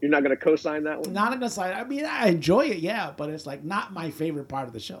 You're not going to co-sign that one? Not gonna sign. I mean, I enjoy it, yeah, but it's like not my favorite part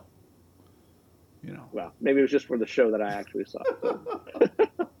of the show. You know. Well, maybe it was just for the show that I actually saw.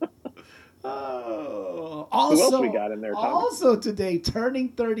 Also, who else we got in there, Tommy? Also today, turning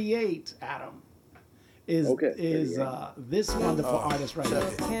 38, Adam, is this wonderful artist right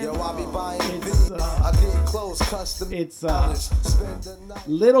here. Yo, I be buying It's, I get clothes custom. It's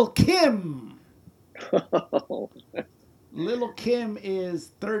Little Kim. Little Kim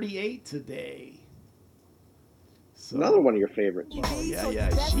is 38 today. So, Another one of your favorites. oh, yeah.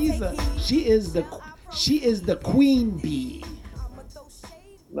 She is the queen bee.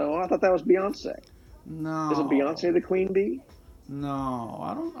 No, I thought that was Beyonce. No. Isn't Beyonce the queen bee? No,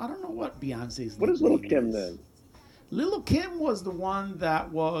 I don't know what Beyonce's. What is Little name Kim is. then? Little Kim was the one that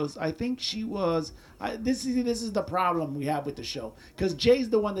was. I think she was. This is the problem we have with the show, because Jay's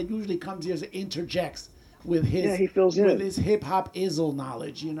the one that usually comes here and interjects with his he fills in. with his hip hop izzle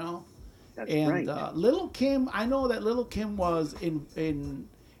knowledge, you know. That's And right. Little Kim, I know that Little Kim was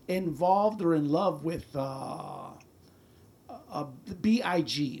involved or in love with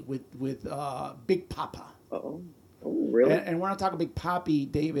B.I.G. with Big Papa. Oh, really? And we're not talking Big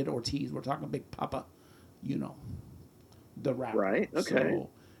Papi David Ortiz. We're talking Big Papa, you know, the rapper. Right, okay. So,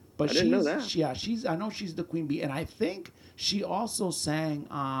 but I didn't know that. I know she's the queen bee, and I think she also sang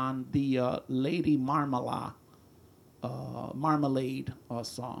on the Lady Marmalade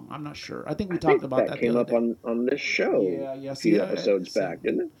song. I'm not sure. I think we talked about that. Came the up other day. on this show. Yeah. A few episodes back,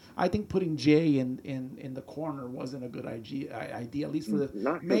 didn't it? I think putting Jay in the corner wasn't a good idea. At least for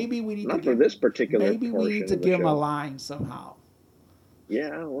the maybe we need not to for give, this particular. Maybe we need to portion of the give him a show. line somehow.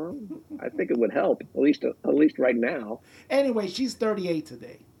 Yeah, well, I think it would help at least right now. Anyway, she's 38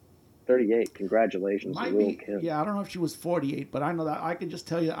 today. 38. Congratulations, to Might Little be, Kim. yeah, I don't know if she was 48, but I know that I can just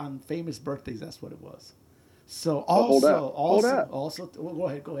tell you on famous birthdays that's what it was. So also, hold up.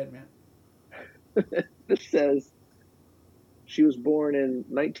 well, go ahead, man. This says she was born in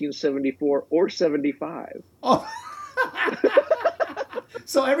 1974 or 75. Oh,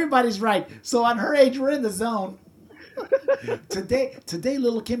 so everybody's right. So on her age, we're in the zone. Today,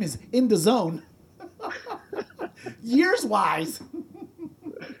 Little Kim is in the zone. Years wise.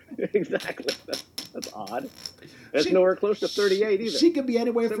 Exactly. That's odd. That's nowhere close to 38 either. She could be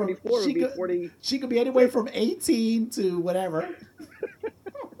anywhere from 74 would be 40. She could be anywhere from 18 to whatever.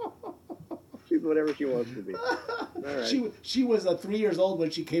 She's whatever she wants to be. All right. She was 3 years old when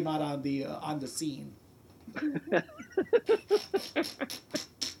she came out on the scene.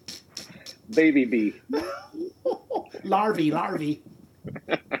 Baby bee. Larvae.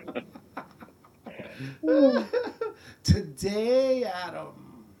 Today,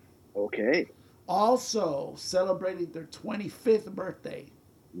 Adam. Okay. Also celebrating their 25th birthday.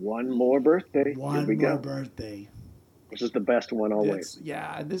 One more birthday. One Here we more go. birthday. This is the best one always.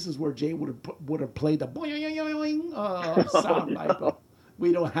 Yeah, and this is where Jay would have played the boing sound bite, but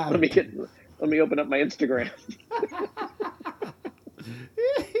we don't have Let it. me open up my Instagram.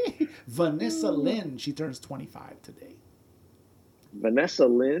 Vanessa Lynn, she turns 25 today. Vanessa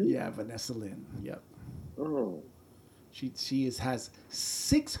Lynn? Yeah, Vanessa Lynn. Yep. Oh. She has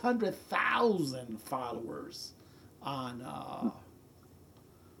 600,000 followers on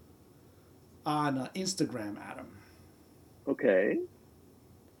Instagram, Adam. Okay.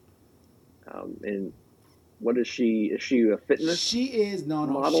 And what is she? Is she a fitness? She is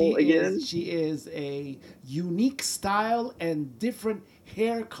model again? She is a unique style and different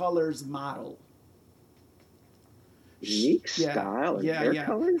hair colors model. unique style and hair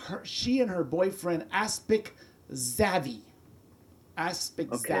colors. She and her boyfriend Aspic Zavi.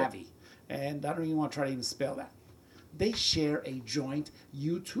 Zavi. And I don't even want to try to even spell that. They share a joint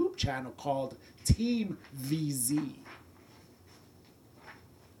YouTube channel called Team VZ.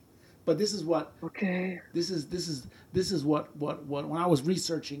 But this is what this is what when I was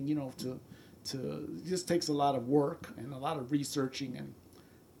researching, to it just takes a lot of work and a lot of researching, and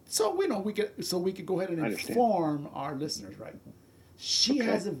so we could go ahead and inform our listeners, right? She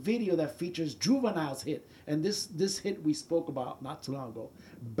has a video that features Juvenile's hit, and this hit we spoke about not too long ago.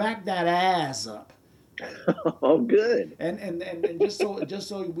 Back that ass up. Oh, good. And just so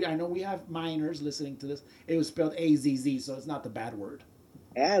I know we have minors listening to this, it was spelled AZZ, so it's not the bad word.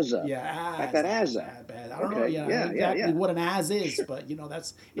 As up. Yeah, back that as up. I don't know exactly what an as is, but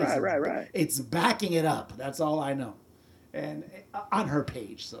that's right. It's backing it up. That's all I know, and on her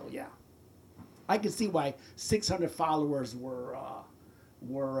page. So yeah, I can see why 600 followers were.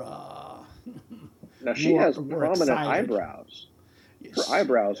 Now she has prominent excited. eyebrows. Her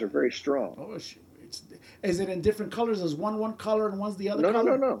eyebrows are very strong. Oh, is it in different colors? Is one color and one's the other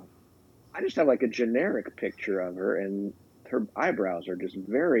color? No. I just have like a generic picture of her, and her eyebrows are just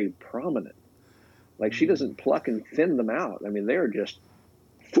very prominent. Like she doesn't pluck and thin them out. I mean, they're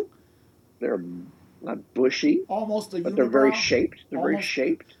not bushy, almost a but unibrow. they're very shaped. They're very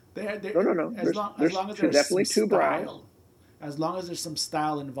shaped. No. As long as there's definitely two brows. As long as there's some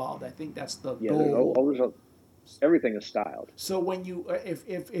style involved, I think that's the goal. Everything is styled. So when you,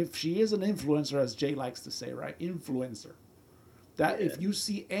 if she is an influencer, as Jay likes to say, right, influencer, that if you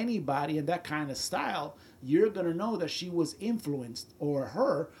see anybody in that kind of style, you're gonna know that she was influenced, or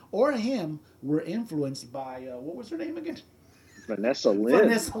her or him were influenced by what was her name again? Vanessa Lynn.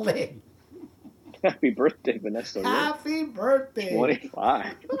 Vanessa Lynn. Happy birthday, Vanessa Lynn. Happy birthday.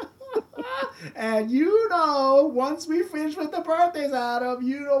 25. And once we finish with the birthdays, Adam,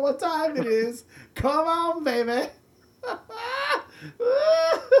 you know what time it is. Come on, baby.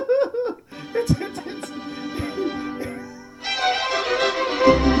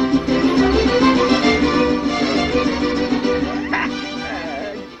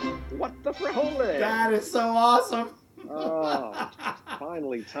 What the frijoles? That is so awesome. Oh,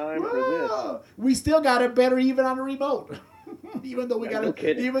 finally time for this. We still got it better even on the remote. even though we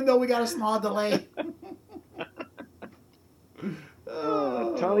got a small delay.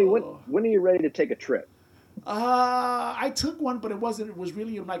 Tommy, when are you ready to take a trip? I took one, but it was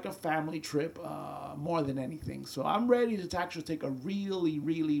really like a family trip more than anything. So I'm ready to actually take a really,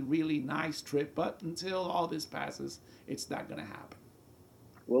 really, really nice trip. But until all this passes, it's not going to happen.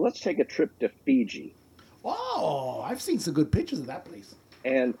 Well, let's take a trip to Fiji. Oh, I've seen some good pictures of that place.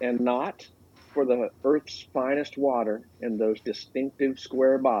 And not for the Earth's finest water in those distinctive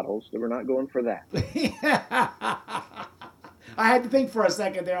square bottles. We're not going for that. I had to think for a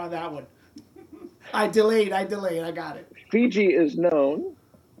second there on that one. I delayed. I got it. Fiji is known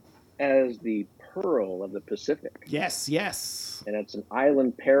as the Pearl of the Pacific. Yes. And it's an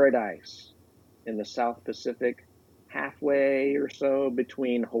island paradise in the South Pacific, halfway or so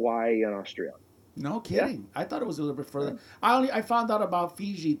between Hawaii and Australia. No kidding. Yeah. I thought it was a little bit further. I found out about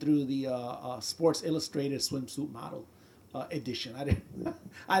Fiji through the Sports Illustrated swimsuit model edition. I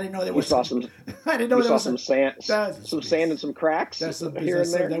didn't know there was some sand and some cracks here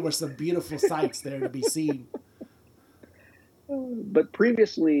and there. There were some beautiful sights there to be seen. But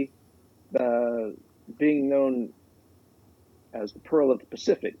previously, being known as the Pearl of the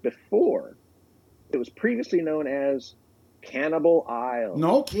Pacific, before it was previously known as Cannibal Isle.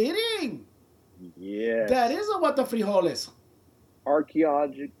 No kidding. Yes. That isn't what the frijoles.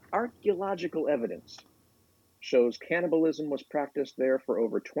 Archaeological evidence shows cannibalism was practiced there for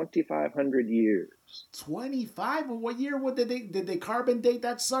over 2,500 years. 25? Well, what year did they carbon date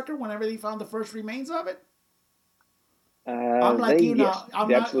that sucker whenever they found the first remains of it? I'm like you now. I'm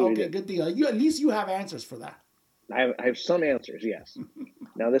not okay. Good deal. At least you have answers for that. I have some answers. Yes.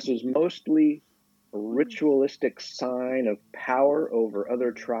 Now this was mostly a ritualistic sign of power over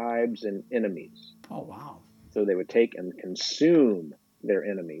other tribes and enemies. Oh wow! So they would take and consume their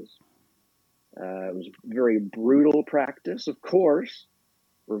enemies. It was a very brutal practice, of course,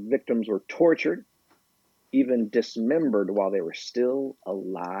 where victims were tortured, even dismembered while they were still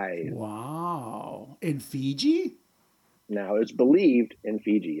alive. Wow. In Fiji? Now, it's believed, in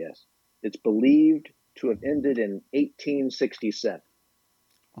Fiji, yes, it's believed to have ended in 1867,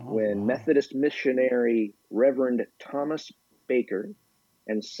 when Methodist missionary Reverend Thomas Baker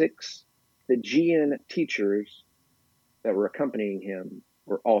and 6 Fijian teachers that were accompanying him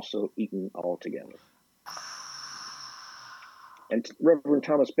were also eaten all together. And Reverend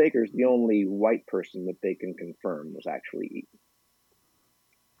Thomas Baker is the only white person that they can confirm was actually eaten.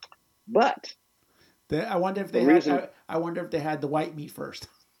 But I wonder if they I wonder if they had the white meat first.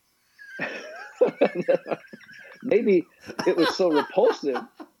 maybe it was so repulsive.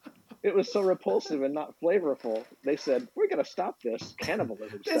 It was so repulsive and not flavorful. They said, "We're going to stop this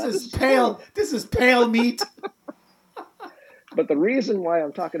cannibalism stuff. This is pale. This is pale meat." But the reason why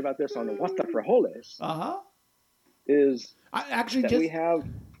I'm talking about this on the What the Frijoles is that we have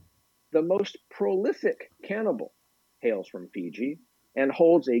the most prolific cannibal hails from Fiji and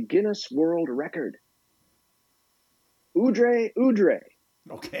holds a Guinness World Record. Udre Udre.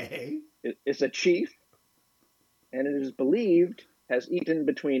 Okay. It's a chief, and it is believed has eaten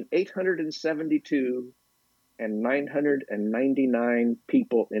between 872 and 999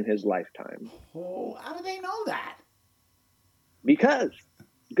 people in his lifetime. Oh, how do they know that? Because,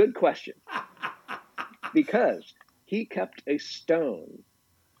 good question. Because he kept a stone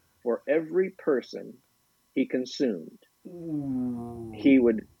for every person he consumed. Ooh. He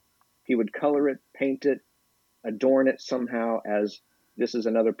would color it, paint it, adorn it somehow as this is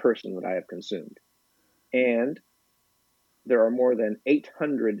another person that I have consumed. And there are more than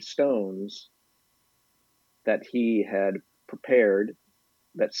 800 stones that he had prepared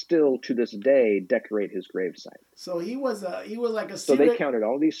that still to this day decorate his gravesite. So he was like a So they counted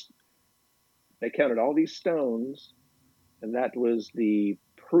all these stones, and that was the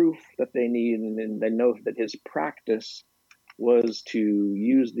proof that they needed, and they know that his practice was to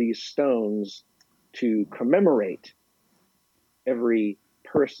use these stones to commemorate every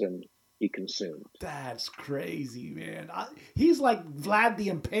person he consumed. That's crazy, man. He's like Vlad the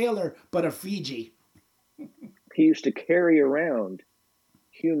Impaler, but of Fiji. He used to carry around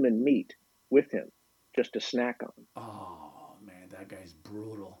human meat with him just to snack on. Oh, man, that guy's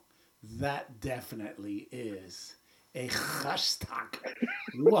brutal. That definitely is a hashtag.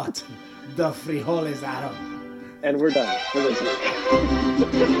 What the frijoles, Adam? And we're done for this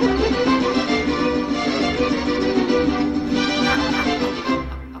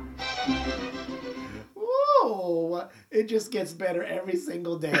Whoa! It just gets better every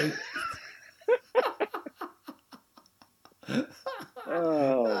single day.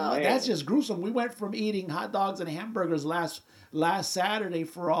 Oh, man. That's just gruesome. We went from eating hot dogs and hamburgers last Saturday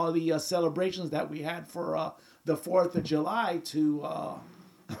for all the celebrations that we had for the 4th of July to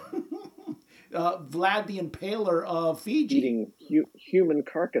Vlad the Impaler of Fiji. Eating human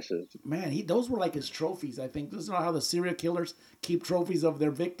carcasses. Man, those were like his trophies, I think. This is not how the serial killers keep trophies of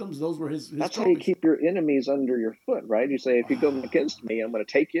their victims. Those were his That's trophies. how you keep your enemies under your foot, right? You say, if you go against me, I'm going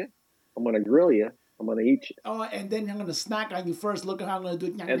to take you, I'm going to grill you, I'm going to eat you. Oh, and then I'm going to snack on you first. Look at how I'm going to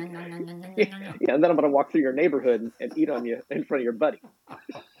do it. Yeah, and then I'm going to walk through your neighborhood and eat on you in front of your buddy.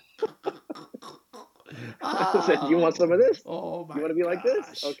 I said, you want some of this? Oh, my You want to be like this?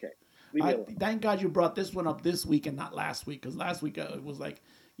 gosh. Okay. Leave me alone. Thank God you brought this one up this week and not last week, because last week it was like,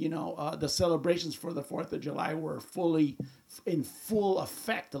 the celebrations for the 4th of July were in full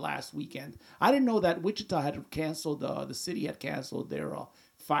effect last weekend. I didn't know that Wichita had canceled, the city had canceled their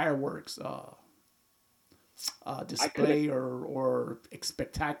fireworks display or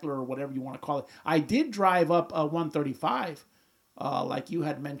spectacular or whatever you want to call it. I did drive up 135, like you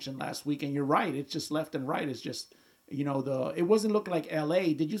had mentioned last week, and you're right. It's just left and right. It's just it wasn't looking like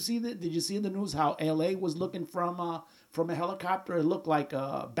L.A. Did you see in the news how L.A. was looking from a helicopter? It looked like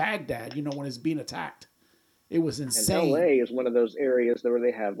Baghdad, when it's being attacked. It was insane. And L.A. is one of those areas where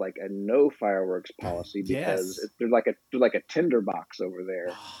they have like a no fireworks policy because Yes. they're like a tinderbox over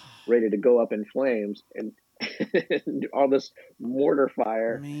there, ready to go up in flames, and all this mortar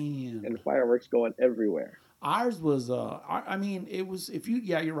fire Man. and fireworks going everywhere. Ours was, it was,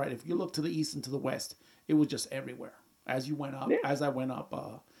 you're right. If you look to the east and to the west, it was just everywhere as you went up, as I went up.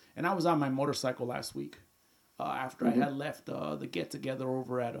 And I was on my motorcycle last week after I had left the get together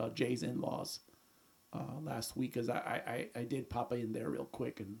over at Jay's in-laws last week, because I did pop in there real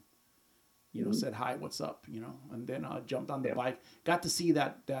quick and, said, hi, what's up, and then jumped on the bike, got to see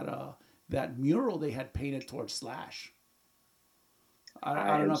that mural they had painted towards Slash.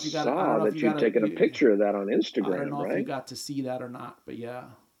 I don't know if you got. I don't know if you've taken a picture of that on Instagram. I don't know right? if you got to see that or not, but yeah,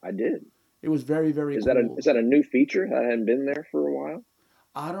 I did. it was very, very Is cool. that a new feature that hadn't been there for a while?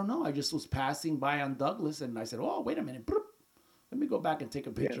 I don't know. I just was passing by on Douglas, and I said, "Oh, wait a minute, Broop. Let me go back and take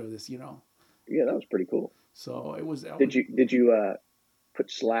a picture of this." Yeah, that was pretty cool. So it was. Did you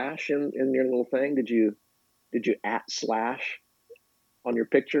put Slash in your little thing? Did you @ Slash on your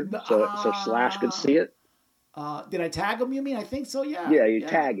picture so Slash could see it? Did I tag him? You mean? I think so. Yeah. Yeah, you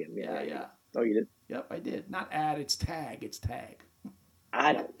tag him. Yeah. Oh, you did? Yep, I did. Not add. It's tag. It's tag.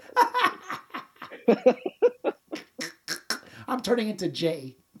 I don't. I'm turning into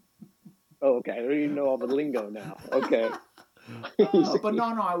Jay. Oh, okay. I don't even know all the lingo now. Okay. But no,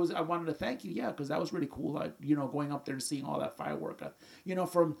 I wanted to thank you, yeah, because that was really cool. Going up there and seeing all that firework.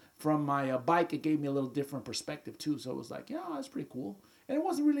 From my bike, it gave me a little different perspective too. So it was like, yeah, that's pretty cool. And it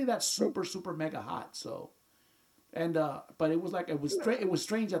wasn't really that super mega hot. So, and but it was like it was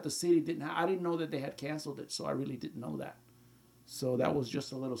strange that the city didn't. I didn't know that they had canceled it, so I really didn't know that. So that was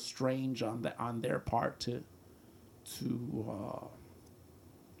just a little strange on their part to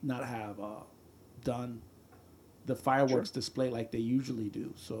not have done the fireworks display like they usually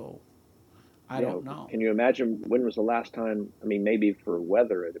do. So I don't know. Can you imagine when was the last time? I mean, maybe for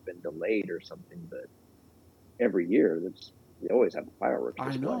weather it had been delayed or something, but every year they always have the fireworks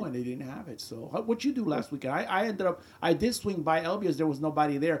display. I know, and they didn't have it. So what you do last weekend? I did swing by Elbia's. There was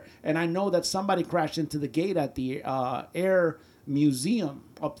nobody there, and I know that somebody crashed into the gate at the Air Museum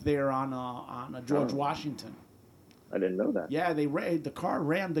up there on George Washington. I didn't know that. Yeah, the car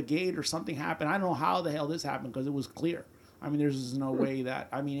rammed the gate or something happened. I don't know how the hell this happened because it was clear. I mean, there's no way that.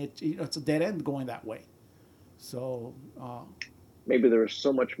 I mean, it's a dead end going that way. So maybe there was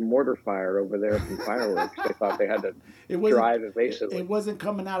so much mortar fire over there from fireworks they thought they had to drive evasively. It wasn't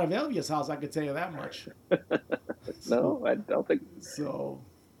coming out of Elvia's house. I could tell you that much. No, I don't think so.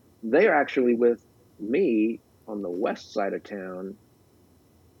 They're actually with me on the west side of town,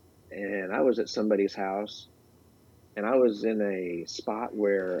 and I was at somebody's house. And I was in a spot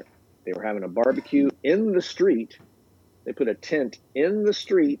where they were having a barbecue in the street. They put a tent in the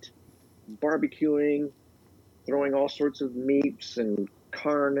street, barbecuing, throwing all sorts of meats and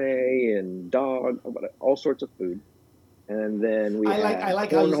carne and dog, all sorts of food. And then we had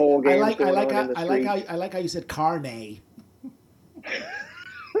cornhole games going on in the street. I like how you said carne.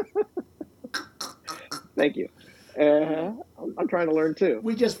 Thank you. I'm trying to learn too.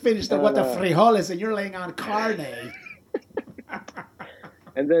 We just finished the what the frijoles, and you're laying on carne.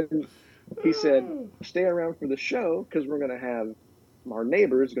 And then he said, "Stay around for the show because we're going to have our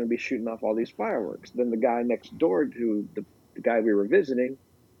neighbors going to be shooting off all these fireworks." Then the guy next door to the guy we were visiting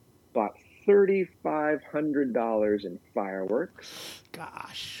bought $3,500 in fireworks.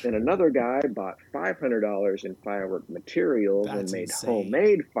 Gosh. And another guy bought $500 in firework materials and made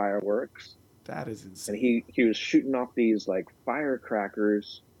homemade fireworks. That is insane. And he was shooting off these like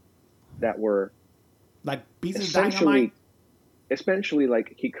firecrackers that were like pieces of dynamite. Essentially,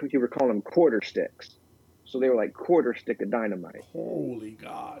 like he would call them quarter sticks. So they were like quarter stick of dynamite. Holy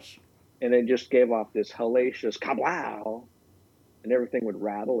gosh! And it just gave off this hellacious kablow, and everything would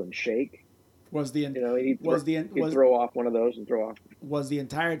rattle and shake. He'd throw off one of those and throw off. Was the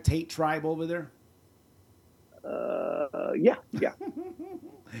entire Tate tribe over there? Yeah.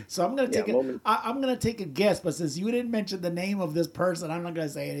 So I'm gonna take a guess, but since you didn't mention the name of this person, I'm not gonna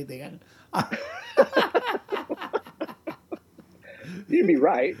say anything. You'd be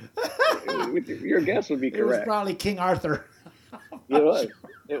right. Your guess would be correct. It was probably King Arthur. It was.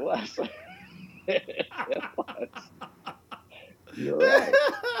 It was. You're right.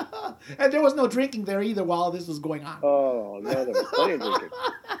 And there was no drinking there either while this was going on. Oh no, there was plenty of drinking.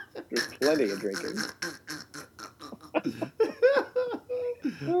 There's plenty of drinking.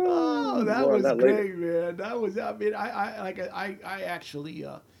 Oh, that was great, man. That was. I mean, I actually,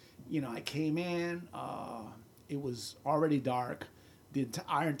 I came in. It was already dark.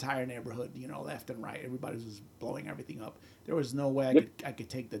 Our entire neighborhood, left and right, everybody was just blowing everything up. There was no way I could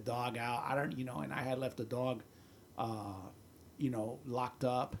take the dog out. And I had left the dog, locked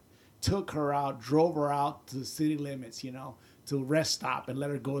up. Took her out, drove her out to the city limits, to rest stop and let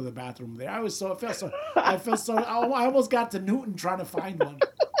her go to the bathroom there. I almost got to Newton trying to find one.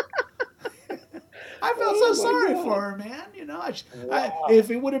 I felt so sorry for her, man.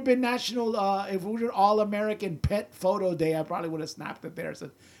 If it would have been if it would have All American Pet Photo Day, I probably would have snapped it there and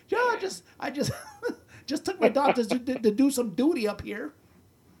said, "Yeah, I just took my dog to do some duty up here."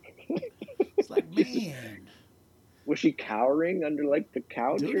 It's like, man. Was she cowering under like the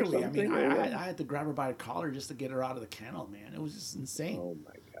couch or something? I mean, I had to grab her by the collar just to get her out of the kennel, man. It was just insane. Oh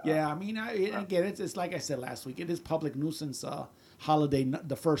my god. Yeah, I mean, again, it's like I said last week. It is public nuisance holiday,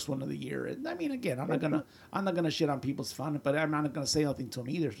 the first one of the year. And I mean, again, I'm not gonna shit on people's fun, but I'm not gonna say nothing to them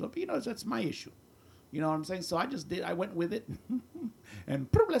either. So that's my issue. You know what I'm saying? So I went with it, and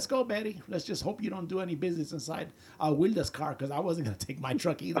let's go, Betty. Let's just hope you don't do any business inside Wilda's car because I wasn't gonna take my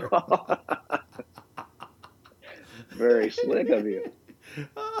truck either. Very slick of you.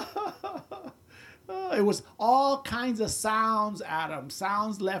 It was all kinds of sounds, Adam.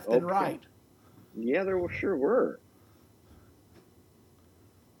 Sounds left and right. Yeah, there sure were.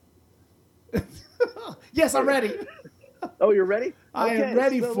 Yes, I'm ready. Oh, you're ready? I am Okay,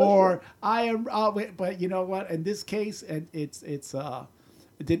 ready so for. listen. I am. But you know what? In this case, and it's.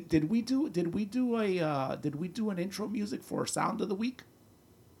 Did we do an intro music for Sound of the Week?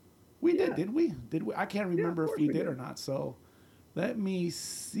 We Yeah. did we? Did we? I can't remember if course we we did did. or not. So, let me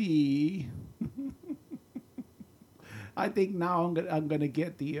see. I think now I'm gonna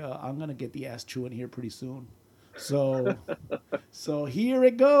get the ass chewing here pretty soon. So so here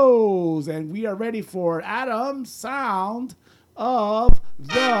it goes, and we are ready for Adam's Sound of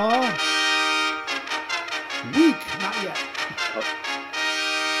the Week. Not yet.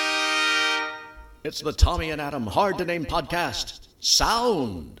 It's the Tommy and Adam Hard to Name podcast,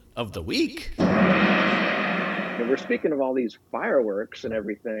 Sound of the Week. And we're speaking of all these fireworks and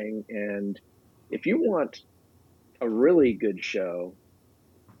everything, and if you want a really good show,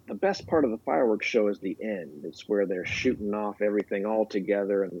 the best part of the fireworks show is the end. It's where they're shooting off everything all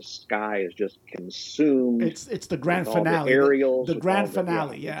together, and the sky is just consumed. It's the grand with all the finale. aerials, The with grand all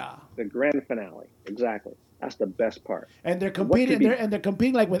finale, yeah. The grand finale, exactly. That's the best part. And they're What competing. could be- They're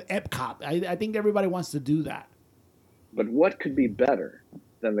competing like with Epcot. I think everybody wants to do that. But what could be better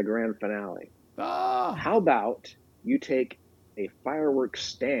than the grand finale? Ah, How about you take a fireworks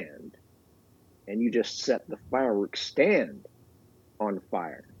stand and you just set the fireworks stand on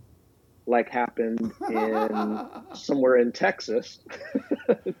fire, like happened in somewhere in Texas.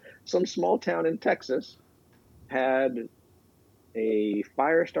 Some small town in Texas had a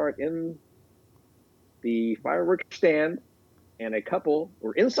fire start in the fireworks stand, and a couple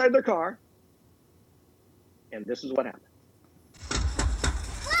were inside their car, and this is what happened.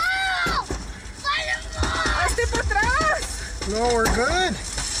 No, we're good.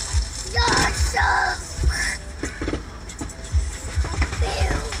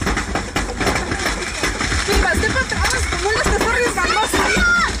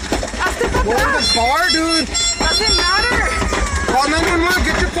 What the car, dude? Doesn't matter. Call 911,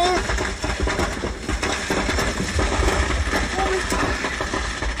 get your phone.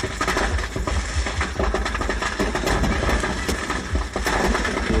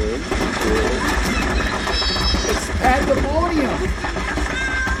 it's pandemonium.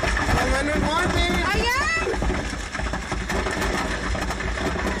 Call 911, baby. I am.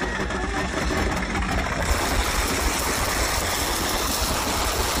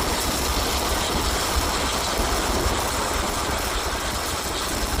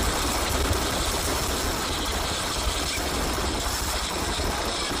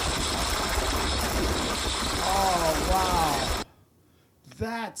 Oh wow,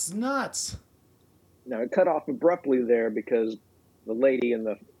 that's nuts. Now it cut off abruptly there because the lady in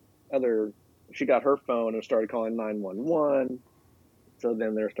the other, she got her phone and started calling 911. So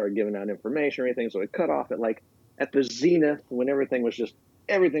then they started giving out information or anything. So it cut off at the zenith when everything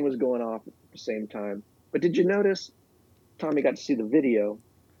was going off at the same time. But did you notice, Tommy got to see the video,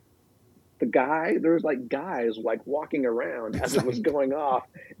 there was guys walking around as it was going off,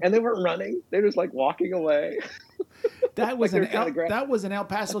 and they weren't running. They were just walking away. That was they're an trying to grab- that was in El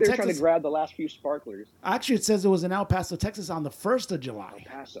Paso, They were trying to Texas. grab the last few sparklers. Actually, it says it was in El Paso, Texas, on the 1st of July.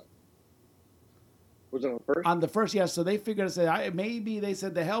 Paso. Was it on the first? On the first, yeah. So they figured, maybe they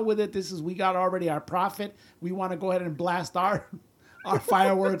said, the hell with it. We got already our profit. We want to go ahead and blast our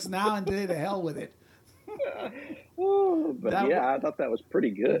fireworks now and do the hell with it. Oh, but That I thought that was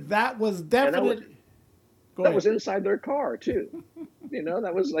pretty good. That was that definitely. Go That ahead. was inside their car too.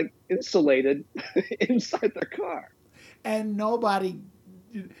 That was insulated inside their car. And nobody,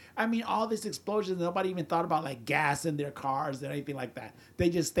 all this explosion, nobody even thought about gas in their cars or anything like that. They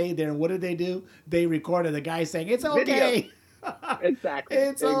just stayed there. And what did they do? They recorded the guy saying, "It's okay." Exactly.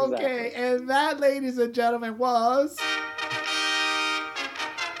 It's okay. And that, ladies and gentlemen, was.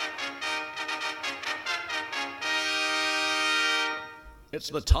 It's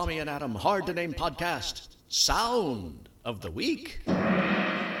the Tommy and Adam Hard to Name podcast, Sound of the Week.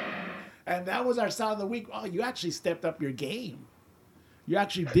 And that was our Sound of the Week. Oh, you actually stepped up your game. You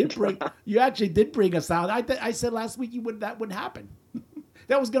actually did bring a sound. I said last week that wouldn't happen.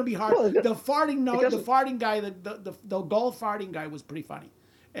 That was going to be hard. Well, the farting doesn't- guy, the golf farting guy was pretty funny.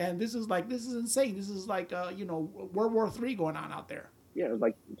 And this is insane. This is World War III going on out there. Yeah, it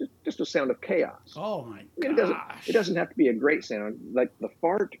was just a sound of chaos. Oh my It doesn't have to be a great sound. The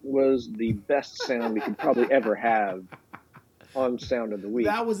fart was the best sound we could probably ever have on Sound of the Week.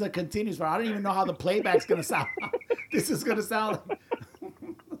 That was a continuous fart. I don't even know how the playback's going to sound. This is going to sound.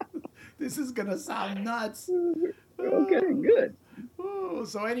 This is going to sound nuts. Okay, good. Oh,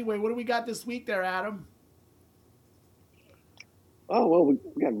 so anyway, what do we got this week there, Adam? Oh, well, we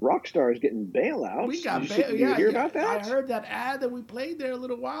got rock stars getting bailouts. We got Did you hear about that? I heard that ad that we played there a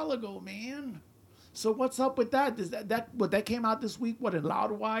little while ago, man. So what's up with that? Is that came out this week? What, in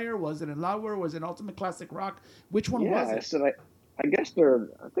Loudwire? Was it in Loudwire? Was it in Ultimate Classic Rock? Which one was Yeah, it? so I guess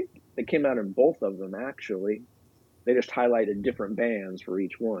I think they came out in both of them, actually. They just highlighted different bands for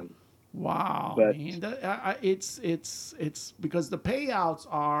each one. Wow, But- man, it's because the payouts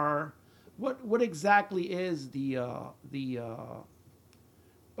are what exactly is the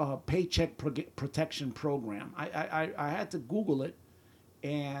paycheck protection program? I had to Google it,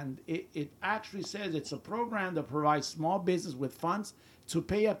 and it actually says it's a program that provides small business with funds to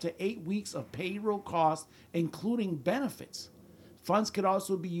pay up to 8 weeks of payroll costs, including benefits. Funds could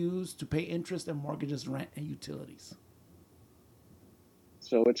also be used to pay interest and mortgages, rent, and utilities.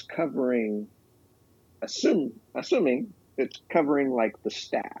 So it's covering, assuming it's covering like the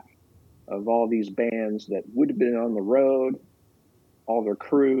staff of all these bands that would have been on the road, all their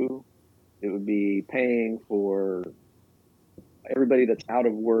crew. It would be paying for everybody that's out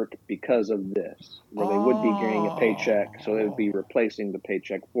of work because of this, where they would be getting a paycheck. So they would be replacing the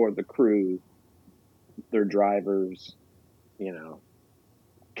paycheck for the crew, their drivers,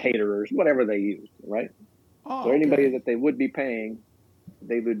 caterers, whatever they use, right? Oh, So anybody okay. that they would be paying,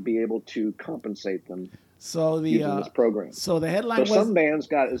 they would be able to compensate them So using this program. so the headline So was some bands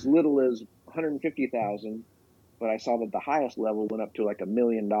got as little as 150,000, but I saw that the highest level went up to like $1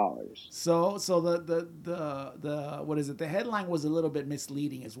 million. so the what is it? The headline was a little bit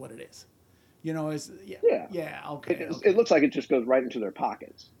misleading, is what it is. It's okay. It looks like it just goes right into their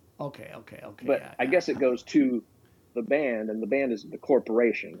pockets, okay. but I guess it goes to the band, and the band is the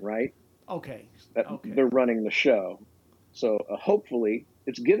corporation, right? okay. That Okay. they're running the show. So hopefully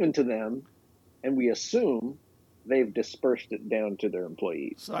it's given to them, and we assume they've dispersed it down to their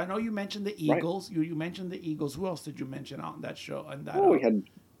employees. So I know you mentioned the Right. Eagles. You mentioned the Eagles. Who else did you mention on that show? And that, Oh, we had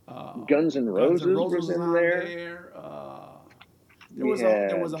Guns N' Roses, was in on there. There We was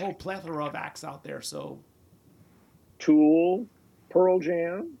there was a had- whole plethora of acts out there. So Tool, Pearl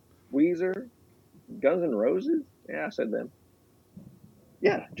Jam, Weezer, Guns N' Roses. Yeah, I said them.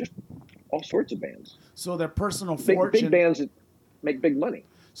 Yeah, just all sorts of bands. their personal Big fortune. bands that make big money.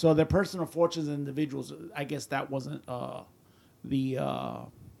 So their personal fortunes and individuals. I guess that wasn't that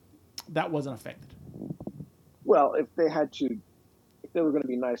wasn't affected. Well, if they were going to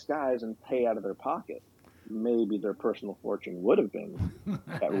be nice guys and pay out of their pocket, maybe their personal fortune would have been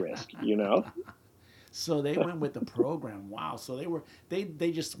at risk, So they went with the program. Wow. So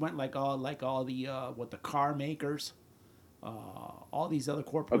they just went like all the the car makers, all these other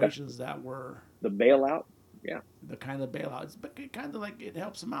corporations that were The bailout. Yeah. the kind of bailouts, but it kind of like it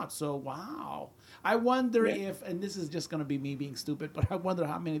helps them out. So wow. I wonder if, and this is just going to be me being stupid, but I wonder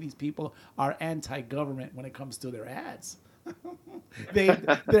how many of these people are anti-government when it comes to their ads.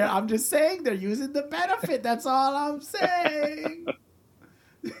 I'm just saying they're using the benefit. That's all I'm saying.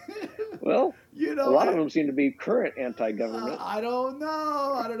 Well, You a know, lot of them seem to be current anti-government. I don't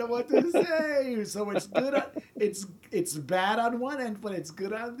know. I don't know what to say. So it's good. It's bad on one end, but it's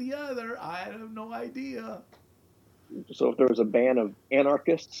good on the other. I have no idea. So if there was a ban of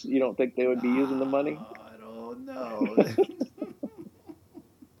anarchists, you don't think they would be using the money? I don't know.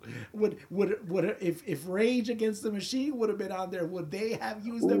 would if Rage Against the Machine would have been on there, would they have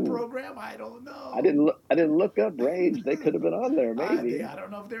used the program? I don't know. I didn't look up Rage. They could have been on there, maybe. I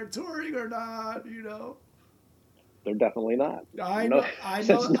don't know if they're touring or not. They're definitely not. I No, know.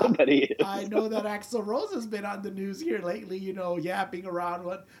 since nobody is. I know that Axl Rose has been on the news here lately. Yapping around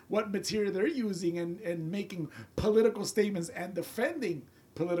what material they're using and making political statements and defending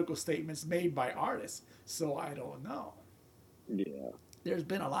political statements made by artists. So I don't know. Yeah. There's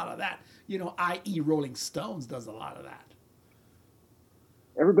been a lot of that. I.e. Rolling Stones does a lot of that.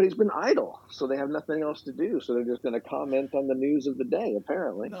 Everybody's been idle, so they have nothing else to do. So they're just going to comment on the news of the day,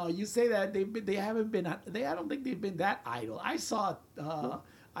 apparently. No, you say that they haven't been. I don't think they've been that idle. I saw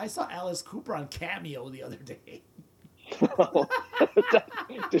Alice Cooper on Cameo the other day.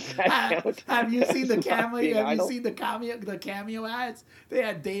 Does that count? Have you seen the As not Cameo? being Have you idle? seen the Cameo ads? They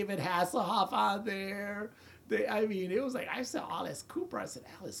had David Hasselhoff on there. It was like I saw Alice Cooper. I said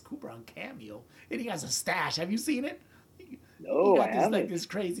Alice Cooper on Cameo, and he has a stash. Have you seen it? No, he got I this haven't. this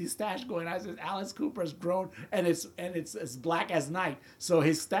crazy stash going. I said Alice Cooper's grown, and it's as black as night. So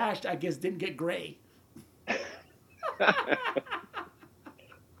his stash, I guess, didn't get gray.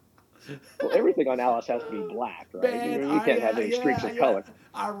 Well, everything on Alice has to be black, right? Man, you can't have any streaks of color.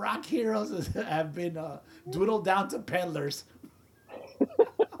 Our rock heroes have been dwindled down to peddlers.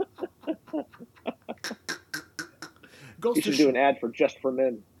 Goes You to should do an ad for Just for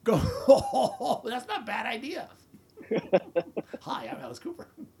Men. Go. That's not a bad idea. Hi, I'm Alice Cooper.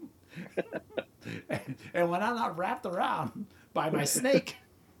 and when I'm not wrapped around by my snake,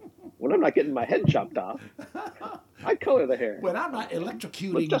 When I'm not getting my head chopped off, I color the hair. When I'm not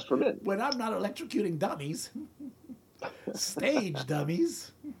electrocuting, But just for men. When I'm not electrocuting dummies, stage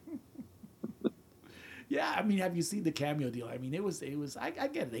dummies. Yeah, I mean, have you seen the cameo deal? I mean, it was. I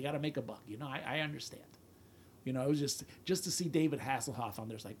get it. They got to make a buck. You know, I understand. You know, it was just to see David Hasselhoff on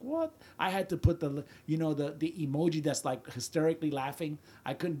there. It's like, what? I had to put the emoji that's like hysterically laughing.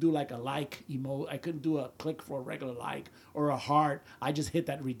 I couldn't do like a like emoji. I couldn't do a click for a regular like or a heart. I just hit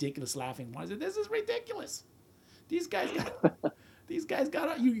that ridiculous laughing one. I said, this is ridiculous. These guys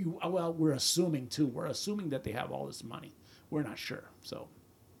got you. Well, we're assuming too. We're assuming that they have all this money. We're not sure. So,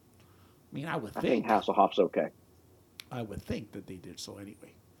 I mean, I think Hasselhoff's okay. I would think that they did so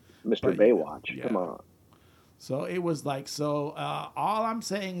anyway. Mr. But, Baywatch, yeah. come on. So it was like, all I'm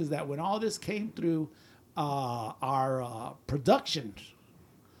saying is that when all this came through, our production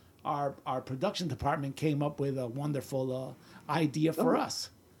department came up with a wonderful idea for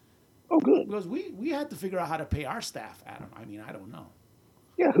us. Oh, good. Because we had to figure out how to pay our staff, Adam. I mean, I don't know.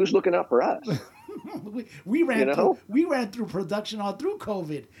 Yeah, who's looking out for us? we ran through production all through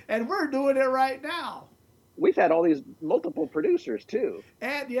COVID, and we're doing it right now. We've had all these multiple producers too.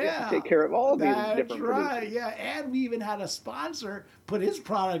 And We have to take care of all these that's different right. producers. Yeah, and we even had a sponsor put his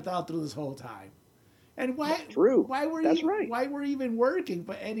product out through this whole time. And why? That's true. Why we're That's even, right. Why we're even working?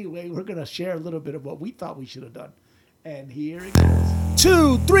 But anyway, we're gonna share a little bit of what we thought we should have done. And here it goes.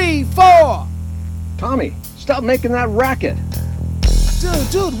 2, 3, 4. Tommy, stop making that racket.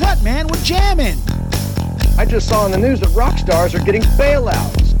 Dude, what, man? We're jamming. I just saw in the news that rock stars are getting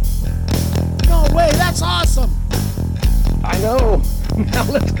bailouts. No way, that's awesome. I know. Now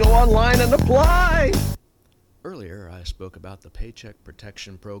let's go online and apply. Earlier, I spoke about the Paycheck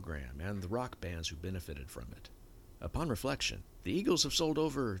Protection Program and the rock bands who benefited from it. Upon reflection, the Eagles have sold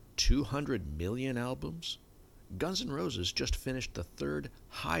over 200 million albums. Guns N' Roses just finished the third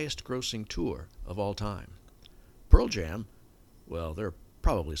highest-grossing tour of all time. Pearl Jam, well, they're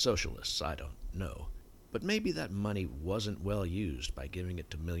probably socialists, I don't know. But maybe that money wasn't well used by giving it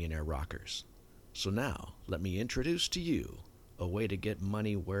to millionaire rockers. So now, let me introduce to you a way to get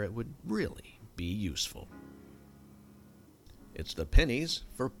money where it would really be useful. It's the Pennies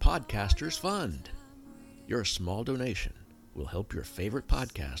for Podcasters Fund. Your small donation will help your favorite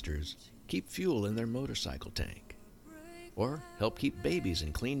podcasters keep fuel in their motorcycle tank, or help keep babies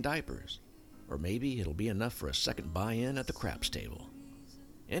in clean diapers, or maybe it'll be enough for a second buy-in at the craps table.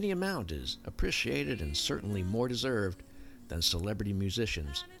 Any amount is appreciated and certainly more deserved than celebrity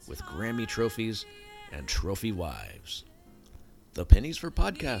musicians with Grammy trophies and trophy wives. The Pennies for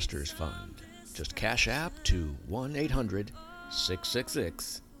Podcasters Fund. Just cash app to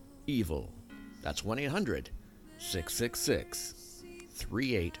 1-800-666-EVIL. That's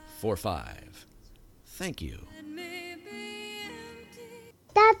 1-800-666-3845. Thank you.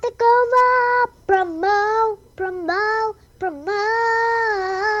 Tatakova promotion.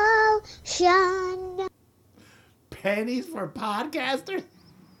 Pennies for podcasters?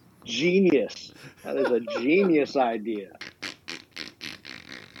 Genius. That is a genius idea.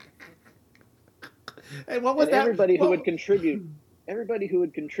 Hey, what was And that? everybody who What- would contribute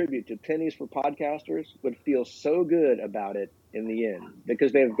to Pennies for Podcasters would feel so good about it in the end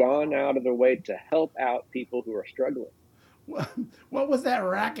because they've gone out of their way to help out people who are struggling. What was that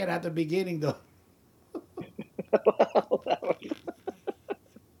racket at the beginning, though?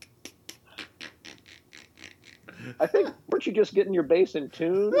 I think, weren't you just getting your bass in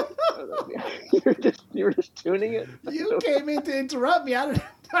tune? you were just tuning it? You came in to interrupt me. I don't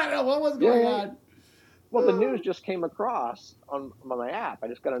know what was going on. Well, the news just came across on my app. I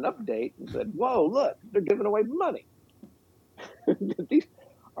just got an update and said, whoa, look, they're giving away money.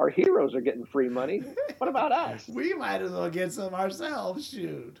 Our heroes are getting free money. What about us? We might as well get some ourselves.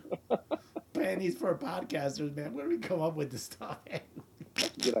 Shoot. Pennies for podcasters, man. Where do we come up with this stuff?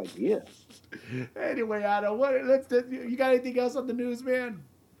 That's a good idea. Anyway, Otto, you got anything else on the news, man?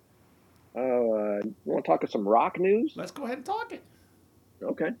 You want to talk some rock news? Let's go ahead and talk it.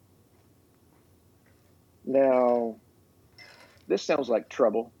 Okay. Now, this sounds like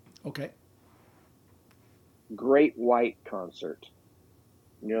trouble. Okay. Great White concert.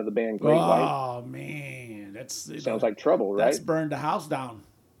 You know the band Great White? Oh, man. Sounds like trouble, right? That's burned the house down,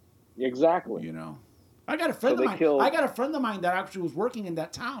 Exactly. you know. I got a friend of mine that actually was working in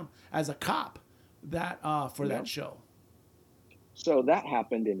that town as a cop for that show. So that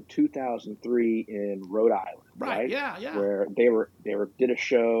happened in 2003 in Rhode Island, right? Yeah. Where they did a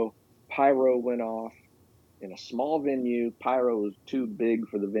show, pyro went off in a small venue. Pyro was too big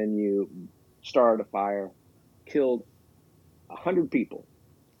for the venue, started a fire, killed 100 people.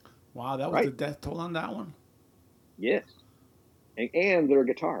 Wow, that was the death toll on that one? Yes. And their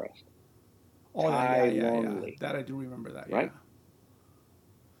guitarist. Oh, Ty yeah. Longley. That I do remember that. Right? Yeah.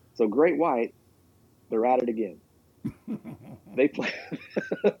 So Great White, they're at it again. They play.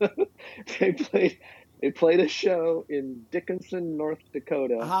 They played a show in Dickinson, North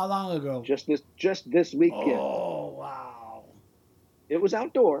Dakota. How long ago? Just this weekend. Oh, wow. It was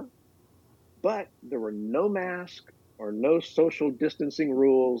outdoor, but there were no masks or no social distancing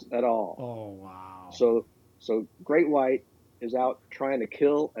rules at all. Oh, wow. So Great White is out trying to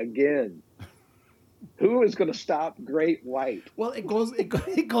kill again. Who is going to stop Great White? Well, it goes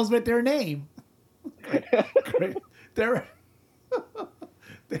with their name. They're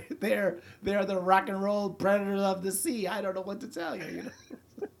the rock and roll predators of the sea. I don't know what to tell you. You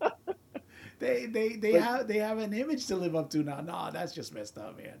know? they have an image to live up to now. No, that's just messed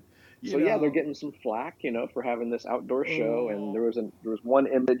up, man. Yeah, they're getting some flack, for having this outdoor show. And there was one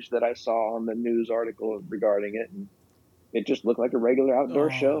image that I saw on the news article regarding it, and it just looked like a regular outdoor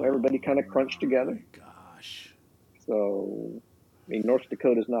show. Everybody kind of crunched together. My gosh. So, I mean, North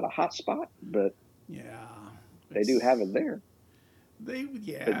Dakota is not a hot spot, but yeah, they do have it there. But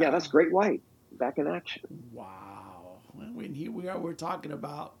yeah, that's Great White back in action. Wow. When here we are, we're talking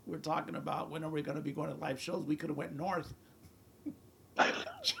about when are we going to be going to live shows? We could have went north,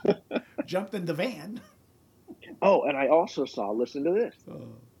 jumped in the van. Oh, and I also saw. Listen to this.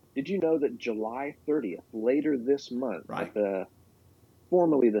 Did you know that July 30th, later this month, right, at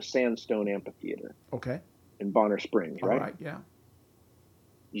formerly the Sandstone Amphitheater, okay, in Bonner Springs, right? All right, yeah.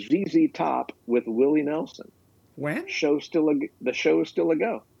 ZZ Top with Willie Nelson. When? The show is still a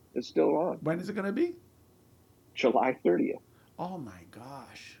go. It's still on. When is it going to be? July 30th. Oh my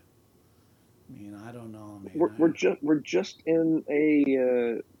gosh. I mean, I don't know, man. We're just in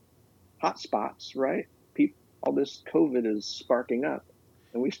a hot spots, right? All this COVID is sparking up,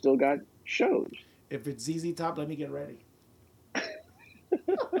 and we still got shows. If it's ZZ Top, let me get ready.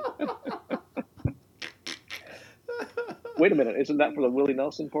 Wait a minute, isn't that for the Willie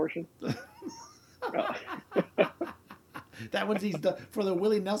Nelson portion? That one's for the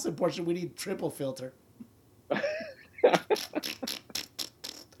Willie Nelson portion. We need triple filter.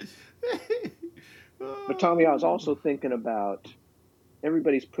 But Tommy, I was also thinking about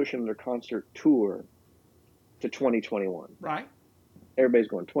everybody's pushing their concert tour to 2021. Right. Everybody's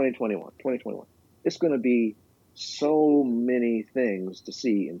going 2021, 2021. It's going to be so many things to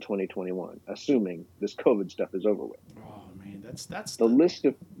see in 2021, assuming this COVID stuff is over with. Oh man, that's the list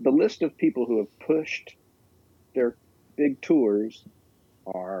of people who have pushed their big tours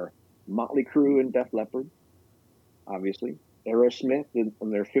are Motley Crue and Def Leppard, obviously, Aerosmith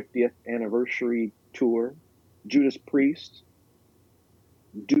on their 50th anniversary tour, Judas Priest,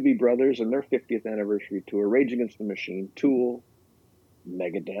 Doobie Brothers and their 50th anniversary tour, Rage Against the Machine, Tool,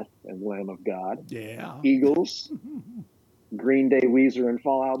 Megadeth and Lamb of God, yeah, Eagles, Green Day, Weezer, and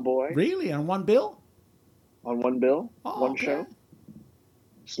Fall Out Boy. Really? On one bill? On one bill, one okay. show.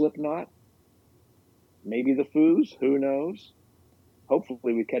 Slipknot, maybe the Foos, who knows?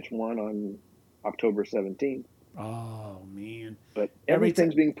 Hopefully we catch one on October 17th. Oh, man. But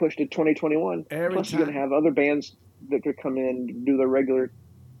everything's being pushed to 2021. Plus you're going to have other bands that could come in and do the regular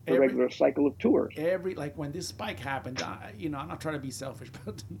cycle of tours. Like when this spike happened, I'm not trying to be selfish,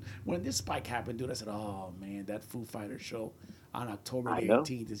 but when this spike happened, dude, I said, oh, man, that Foo Fighters show on October the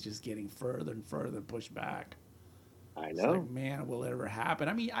 18th is just getting further and further pushed back. I know. It's like, man, will it ever happen?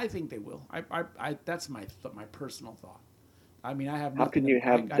 I mean, I think they will. I that's my personal thought. I mean, I have. How can you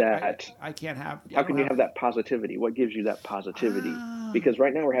have that? I can't have. How can you have that positivity? What gives you that positivity? Because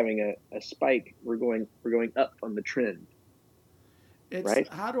right now we're having a spike. We're going up on the trend. Right?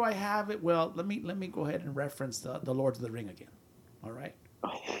 How do I have it? Well, let me go ahead and reference the Lord of the Ring again. All right.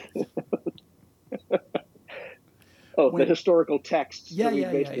 The historical texts. Yeah.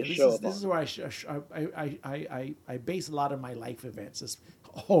 This is where I base a lot of my life events. It's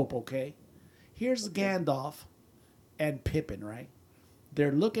hope. Okay. Here's Gandalf and Pippin, right?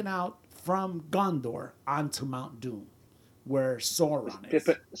 They're looking out from Gondor onto Mount Doom, where Sauron is.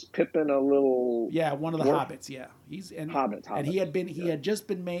 Is Pippin a little? Yeah, one of the hobbits. Yeah, Hobbit. And he had just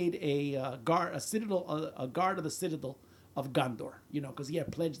been made a guard of the citadel of Gondor. Because he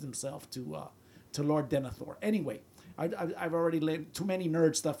had pledged himself to Lord Denethor. Anyway, I've already laid too many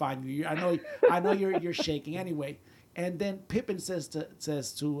nerd stuff on you. I know you're shaking. Anyway, and then Pippin says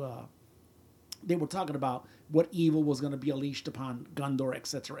to they were talking about what evil was going to be unleashed upon Gondor,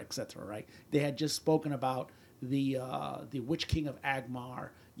 etc., right? They had just spoken about the Witch King of Angmar,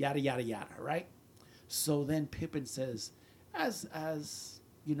 yada yada yada, right? So then Pippin says, as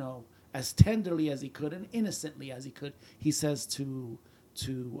tenderly as he could and innocently as he could, he says to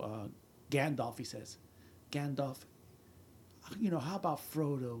Gandalf, Gandalf, how about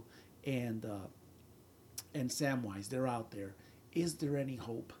Frodo and Samwise, they're out there. Is there any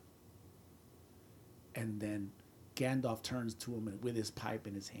hope? And then Gandalf turns to him with his pipe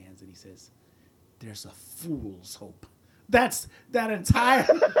in his hands, and he says, "There's a fool's hope." That's that entire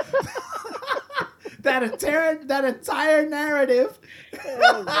that entire narrative.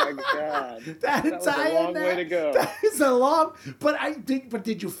 Oh my God! That was a long way to go. That is a long. But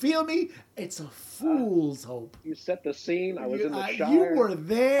did you feel me? It's a fool's hope. You set the scene. I was in the Shire. You were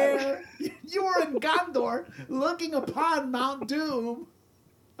there. You were in Gondor, looking upon Mount Doom.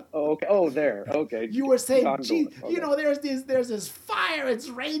 Oh, okay. Oh, there. Okay. You were saying, Gondor. gee, Okay. there's this fire. It's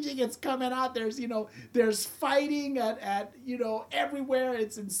raging. It's coming out. There's fighting at everywhere.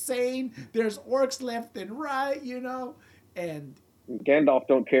 It's insane. There's orcs left and right. And Gandalf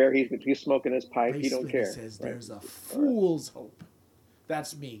don't care. He's smoking his pipe. He don't basically care. He says, Right. "There's a fool's hope."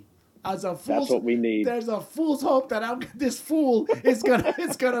 That's me. As a fool's, That's what we need. There's a fool's hope that this fool is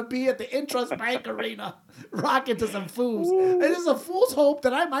gonna be at the Intrust Bank Arena, rocking to some fools. And there's a fool's hope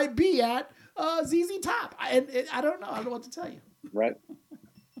that I might be at ZZ Top. I don't know. I don't know what to tell you. Right.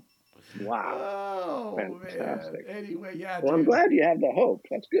 Wow. Oh, Fantastic. man. Anyway, yeah. Well, I'm dude. glad you have the hope.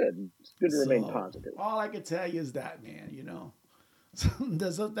 That's good. It's good to remain So, positive. All I can tell you is that, man,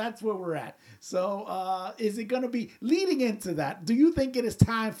 So that's where we're at. So is it going to be leading into that? Do you think it is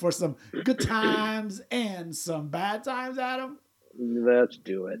time for some good times and some bad times, Adam? Let's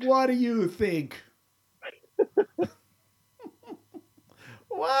do it. What do you think?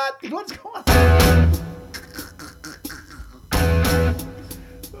 What's going on?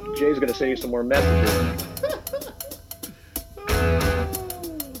 Jay's going to send you some more messages.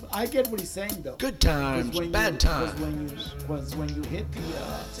 I get what he's saying, though. Good times, bad times. Was when you hit the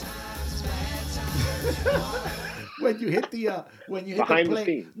when you hit Behind the the play.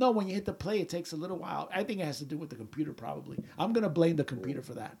 scenes. No, when you hit the play, it takes a little while. I think it has to do with the computer, probably. I'm gonna blame the computer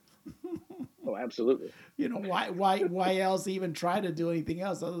for that. Oh, absolutely. Why else even try to do anything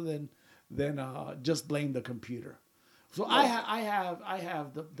else other than just blame the computer? So I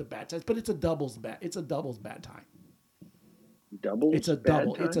have the bad times, but it's a doubles bad time. Double. It's a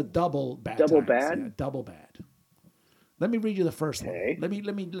double. It's a double bad. Double times. bad? Yeah, double bad. Let me read you the first Okay. one. No,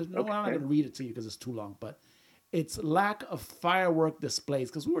 I'm not going to read it to you because it's too long. But it's lack of firework displays,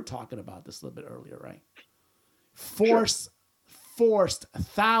 because we were talking about this a little bit earlier, right? Forced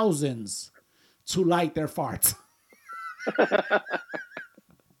thousands to light their farts.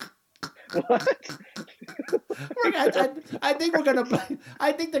 What? I think we're gonna blame.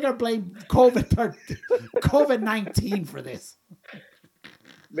 I think they're gonna blame COVID-19 for this.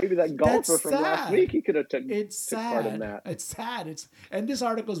 Maybe that golfer from last sad. week, he could have took It's part in sad. that. It's sad. And this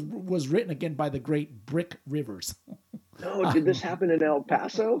article was written again by the great Brick Rivers. No, did this happen in El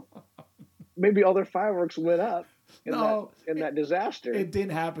Paso? Maybe all their fireworks went up in that disaster. It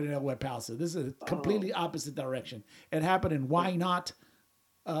didn't happen in El Paso. This is a completely opposite direction. It happened in Wynot,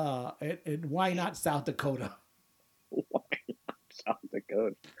 South Dakota. Why not South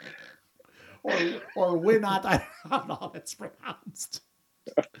Dakota? Or Wynot, I don't know how it's pronounced.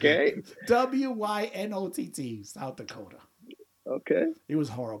 Okay. Wynott, South Dakota. Okay. It was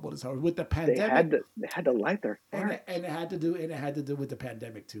horrible. It's horrible. With the They pandemic. had to light their And farts. it had to do with the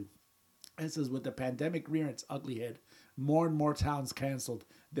pandemic too. It says with the pandemic rearing its ugly head, more and more towns canceled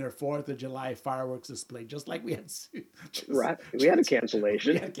their 4th of July fireworks display, just like we had. Right. We had a We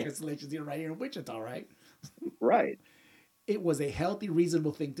cancellation. had cancellations here, right here in Wichita, right? Right. It was a healthy,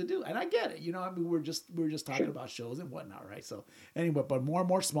 reasonable thing to do, and I get it. I mean, we're just talking about shows and whatnot, right? So anyway, but more and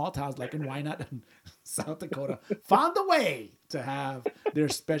more small towns like in Wynot and South Dakota found a way to have their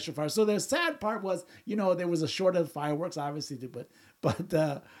special fireworks. So the sad part was, there was a shortage of fireworks, obviously,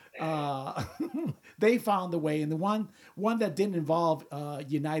 but they found a way, and the one that didn't involve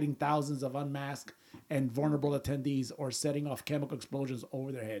uniting thousands of unmasked and vulnerable attendees or setting off chemical explosions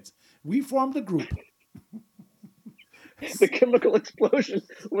over their heads. We formed a group. The chemical explosion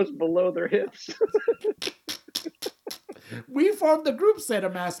was below their hips. We formed a group, said a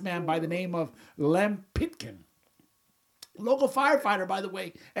masked man by the name of Lem Pitkin. Local firefighter, by the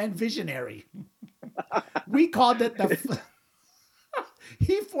way, and visionary. We called it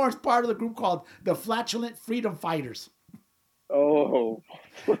he formed part of the group called the Flatulent Freedom Fighters. Oh.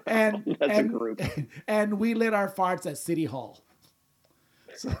 And That's a group. And we lit our farts at City Hall.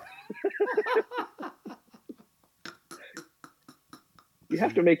 So, You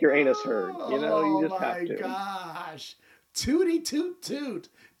have to make your anus heard. You just have to. Oh, my gosh. Tooty toot toot.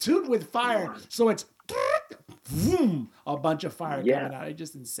 Toot with fire. So it's vroom, a bunch of fire coming out. It's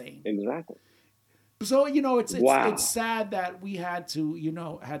just insane. Exactly. So, it's Wow. it's sad that we had to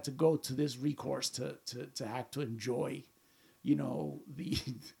go to this recourse to have to enjoy,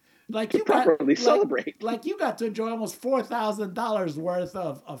 the Like to you got properly celebrate. like you got to enjoy almost $4,000 worth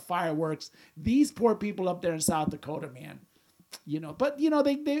of fireworks. These poor people up there in South Dakota, man. But they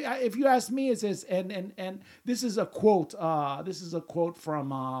if you ask me, it says and this is a quote. This is a quote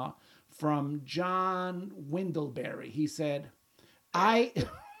from John Windleberry. He said, "I."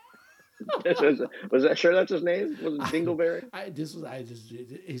 Was that sure that's his name? Was it Dingleberry?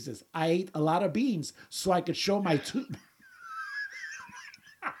 He says, "I ate a lot of beans so I could show my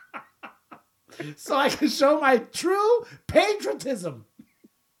so I can show my true patriotism."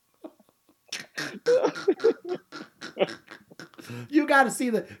 You gotta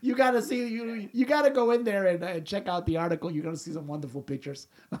go in there and check out the article. You're gonna see some wonderful pictures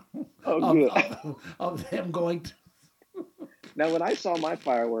of them going to. Now, when I saw my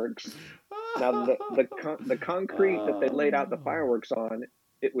fireworks, now the concrete that they laid out the fireworks on,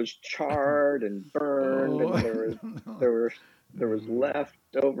 it was charred and burned, and there was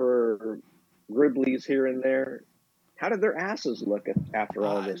leftover gribblies here and there. How did their asses look after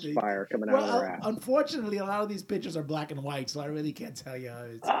all this fire coming out of their ass? Unfortunately, a lot of these pictures are black and white, so I really can't tell you.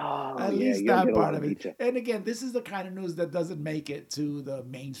 At least that part of it. And again, this is the kind of news that doesn't make it to the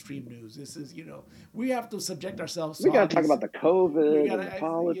mainstream news. This is, we have to subject ourselves to we got to talk about the COVID and the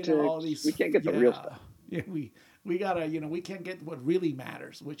politics. We can't get the real stuff. Yeah, we gotta, we can't get what really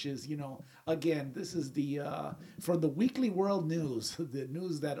matters, which is, again, this is the from the Weekly World News, the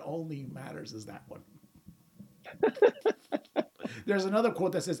news that only matters is that one. There's another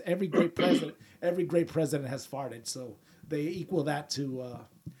quote that says every great president has farted, so they equal that to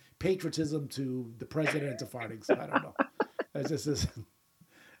patriotism to the president to farting. So I don't know.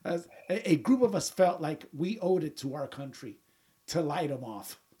 As a group of us felt like we owed it to our country to light them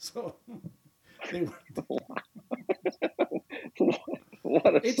off. So they were.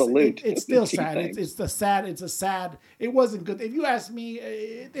 What a salute! It's still sad. It's a sad. It wasn't good. If you ask me,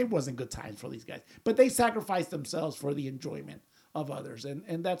 it wasn't good times for these guys. But they sacrificed themselves for the enjoyment of others,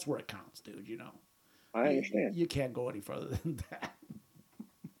 and that's where it counts, dude. I understand. You can't go any further than that.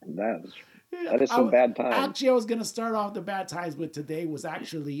 That is some bad times. Actually, I was going to start off the bad times with today was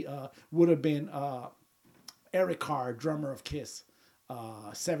actually would have been Eric Carr, drummer of Kiss,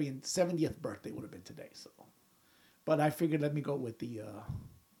 70th birthday would have been today. So. But I figured let me go with the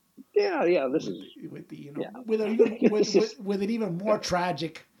this is with the with an even more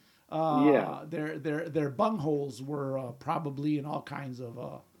tragic their bungholes were probably in all kinds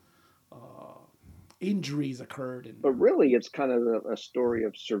of injuries occurred but really it's kind of a story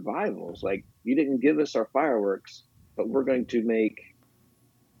of survivals. Like, you didn't give us our fireworks, but we're going to make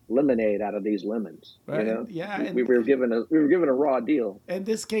lemonade out of these lemons. Right. We were given a raw deal. In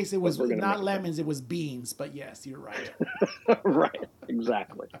this case, it was not lemons; it was beans. But yes, you're right. Right,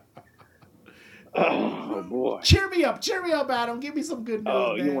 exactly. Oh boy! Cheer me up, Adam. Give me some good news.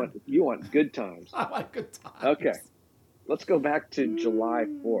 Oh, man. you want good times? I want good times. Okay, let's go back to July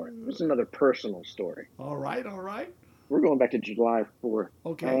 4th. This is another personal story. All right. We're going back to July 4th.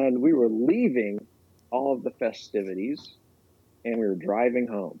 Okay. And we were leaving all of the festivities, and we were driving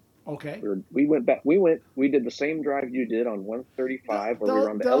home. Okay. We went back. We did the same drive you did on 135, where we were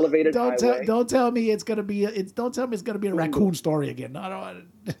on the elevated highway. Don't tell me it's gonna be a raccoon story again. No,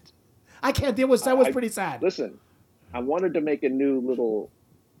 I can't deal with that. Was pretty sad. Listen, I wanted to make a new little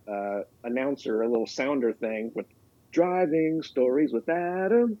announcer, a little sounder thing with driving stories with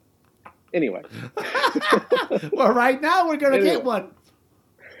Adam. Anyway. Well, right now we're gonna get one.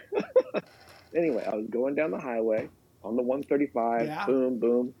 Anyway, I was going down the highway on the 135. Yeah. Boom,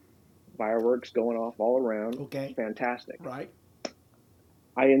 boom. Fireworks going off all around. Okay. Fantastic. Right.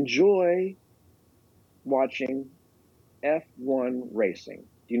 I enjoy watching F1 racing.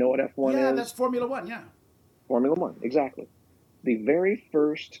 Do you know what F1 is? Yeah, that's Formula One, yeah. Formula One, exactly. The very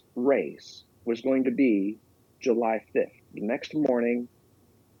first race was going to be July 5th. The next morning,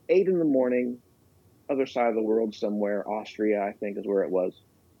 8 in the morning, other side of the world somewhere, Austria, I think is where it was.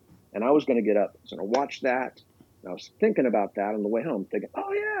 And I was going to get up. I was going to watch that. And I was thinking about that on the way home, thinking,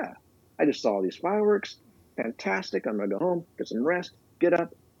 oh, yeah, I just saw these fireworks. Fantastic. I'm going to go home, get some rest, get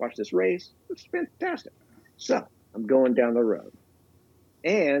up, watch this race. It's fantastic. So I'm going down the road.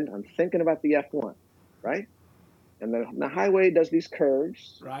 And I'm thinking about the F1, right? And the highway does these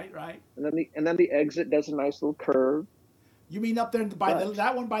curves. Right. And then the exit does a nice little curve. You mean up there by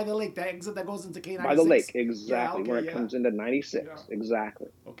that one by the lake, the exit that goes into K96? By the lake, exactly, yeah, where it comes into 96, exactly.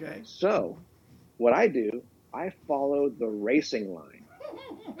 Okay. So what I do, I follow the racing line,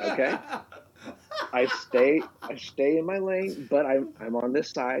 okay? I stay in my lane, but I'm on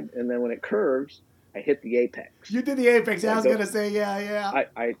this side, and then when it curves, I hit the apex. You did the apex. I was going to say, yeah.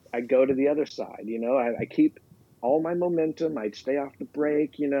 I go to the other side, I keep all my momentum. I'd stay off the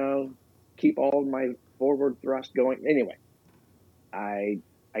brake, keep all my forward thrust going. Anyway, I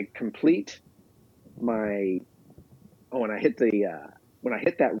complete my, when I hit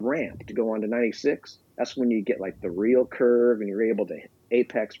that ramp to go on to 96, that's when you get like the real curve and you're able to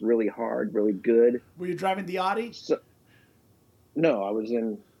apex really hard, really good. Were you driving the Audi? So, no, I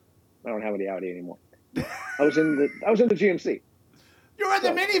don't have the Audi anymore. I was in the GMC. You were in the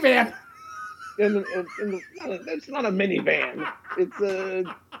minivan. It's not a minivan. It's a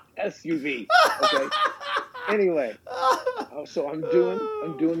SUV. Okay. Anyway, so I'm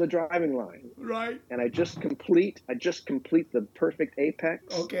doing the driving line. Right. And I just complete the perfect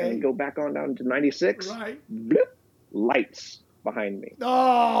apex. Okay. And go back on down to 96. Right. Blip, lights behind me.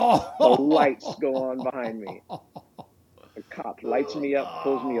 Oh. The lights go on behind me. The cop lights me up,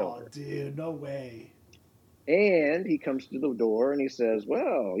 pulls me over. Dude, no way. And he comes to the door and he says,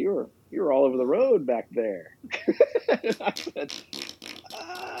 "Well, you're all over the road back there." I said,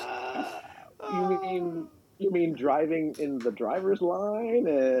 you mean driving in the driver's line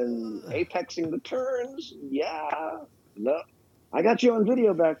and apexing the turns? Yeah. No. I got you on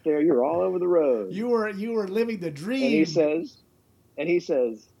video back there. You're all over the road. You were living the dream. And he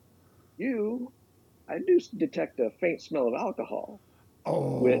says, I do detect a faint smell of alcohol,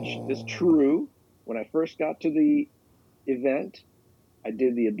 which is true. When I first got to the event, I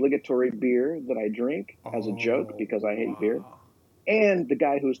did the obligatory beer that I drink as a joke because I hate beer. And the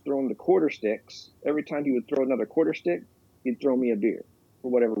guy who was throwing the quarter sticks, every time he would throw another quarter stick, he'd throw me a beer for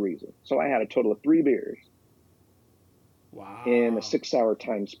whatever reason. So I had a total of 3 beers. Wow. In a 6-hour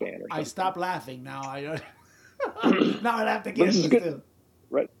time span. Or something. I stopped laughing now. Now I'd have to get this is it. Good.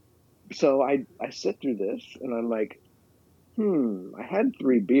 Right. So I sit through this and I'm like, I had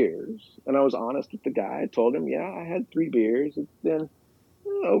 3 beers. And I was honest with the guy. I told him, yeah, I had 3 beers. It's been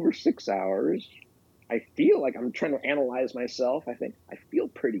over 6 hours. I feel like I'm trying to analyze myself. I think I feel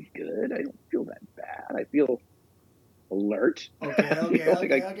pretty good. I don't feel that bad. I feel alert.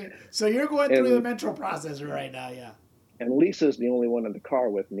 Okay. So you're going through the mental process right now, yeah. And Lisa's the only one in the car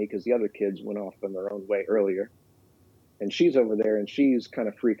with me because the other kids went off on their own way earlier. And she's over there and she's kind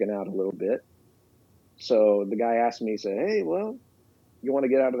of freaking out a little bit. So the guy asked me, he said, "Hey, well, you want to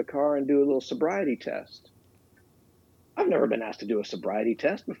get out of the car and do a little sobriety test?" I've never been asked to do a sobriety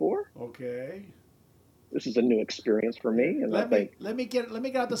test before. Okay. This is a new experience for me. And let me get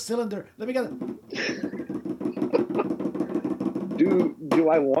out the cylinder. Do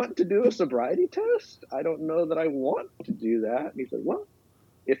I want to do a sobriety test? I don't know that I want to do that. And he said, "Well,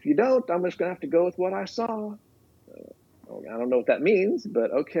 if you don't, I'm just going to have to go with what I saw." I don't know what that means,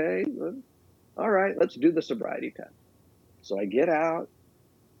 but okay. All right, let's do the sobriety test. So I get out.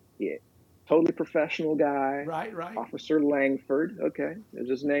 Yeah, totally professional guy. Right. Officer Langford. Okay, is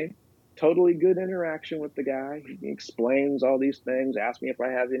his name. Totally good interaction with the guy. He explains all these things, asks me if I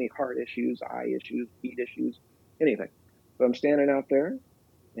have any heart issues, eye issues, feet issues, anything. So I'm standing out there,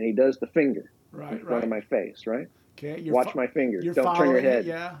 and he does the finger in front of my face, right? Okay. Watch my finger. Don't turn your head.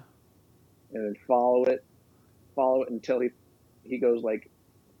 Yeah. And then follow it until he goes like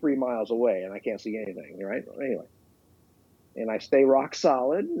 3 miles away, and I can't see anything, right? Anyway. And I stay rock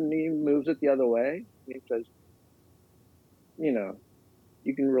solid, and he moves it the other way. And he says,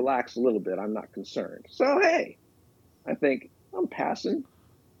 you can relax a little bit. I'm not concerned. So, hey, I think I'm passing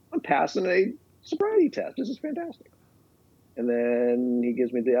a sobriety test. This is fantastic. And then he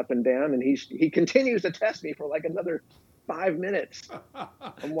gives me the up and down, and he continues to test me for like another 5 minutes.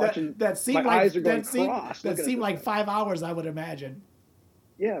 I'm watching. My eyes are going cross. That seemed like 5 hours, I would imagine.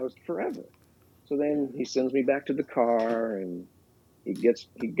 Yeah, it was forever. So then he sends me back to the car, and he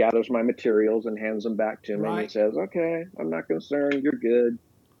gathers my materials and hands them back to me. Right. And he says, "Okay, I'm not concerned. You're good."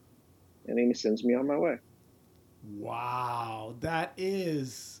 And then he sends me on my way. Wow, that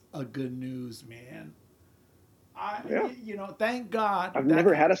is a good news, man. Thank God. I've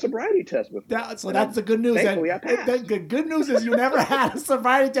never had a sobriety test before. That's the good news. Thankfully, I passed. The good news is you never had a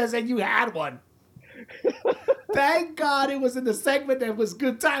sobriety test and you had one. Thank God it was in the segment that was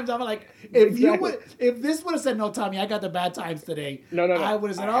good times. I'm like, if this would have said, "No, Tommy, I got the bad times today," no. I would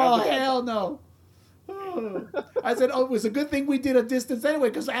have said, "Oh, hell no." I said, "Oh, it was a good thing we did a distance anyway,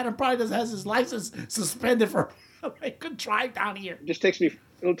 because Adam probably has his license suspended for a good drive down here."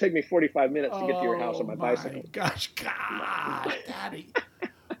 It'll take me 45 minutes to get to your house on my bicycle. Gosh, Daddy.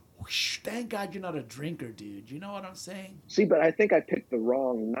 Thank God you're not a drinker, dude. You know what I'm saying? See, but I think I picked the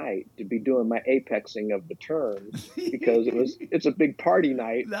wrong night to be doing my apexing of the turns because it's a big party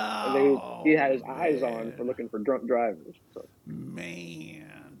night. No, he had his eyes on for looking for drunk drivers. So.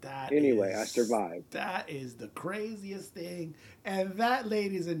 Man, I survived. That is the craziest thing. And that,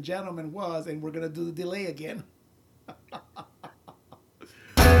 ladies and gentlemen, and we're going to do the delay again.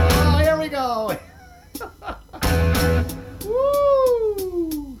 Oh, here we go.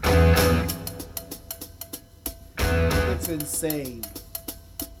 Woo! It's insane.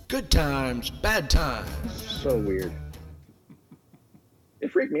 Good times, bad times. So weird.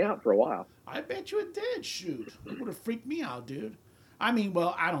 It freaked me out for a while. I bet you it did. Shoot, it would have freaked me out, dude. I mean,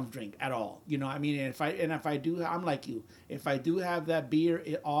 well, I don't drink at all. You know, I mean, if I do, I'm like you. If I do have that beer,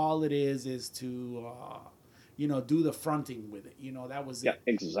 all it is to, you know, do the fronting with it. You know, that was Yeah,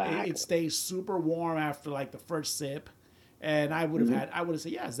 it. exactly. It stays super warm after like the first sip, and I would have I would have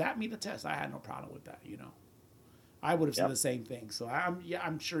said, yeah, zap me the test. I had no problem with that. You know, I would have said the same thing. So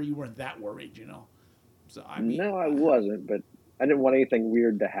I'm sure you weren't that worried. You know, so I mean, No, I wasn't, but I didn't want anything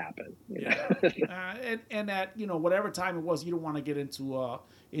weird to happen. You know? and at, you know, whatever time it was, you don't want to get into a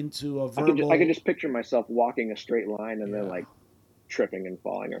verbal. I could just picture myself walking a straight line and then like tripping and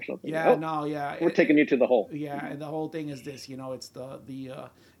falling or something. Yeah, Oh, no, yeah. we're taking you to the hole. Yeah, and the whole thing is this, you know, it's the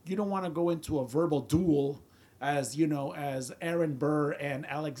you don't want to go into a verbal duel as, you know, as Aaron Burr and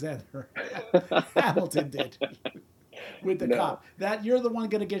Alexander Hamilton did with the cop. That you're the one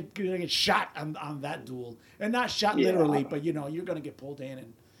gonna get shot on that duel, and not shot literally, but you know, you're gonna get pulled in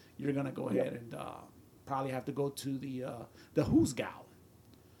and you're gonna go ahead and probably have to go to the Hoosgow.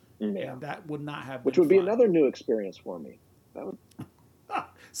 Yeah. And that would not have Which been would be fun. another new experience for me. That would...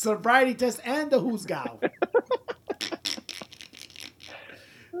 Sobriety test and the Hoosgow.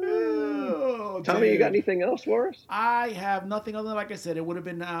 Oh, Tommy, you dude. got anything else for us? I have nothing other than, like I said, it would have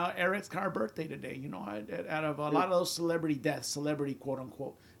been Eric's Carr birthday today. You know, out of a lot of those celebrity deaths, celebrity quote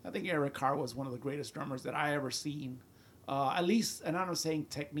unquote, I think Eric Carr was one of the greatest drummers that I ever seen. At least, and I'm not saying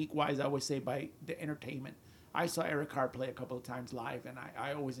technique wise, I always say by the entertainment. I saw Eric Carr play a couple of times live, and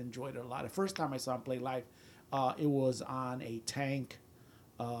I always enjoyed it a lot. The first time I saw him play live, it was on a Tank.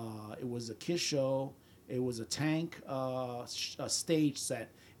 It was a Kiss show. It was a Tank a stage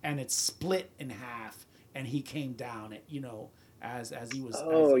set, and it split in half, and he came down it, you know, as he was.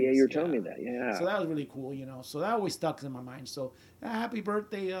 Oh, as he yeah, was, you were telling me that. Yeah. So that was really cool, you know. So that always stuck in my mind. So happy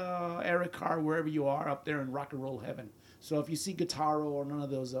birthday, Eric Carr, wherever you are up there in rock and roll heaven. So if you see Guitarro or none of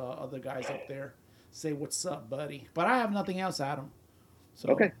those other guys up there, say what's up, buddy. But I have nothing else, Adam. So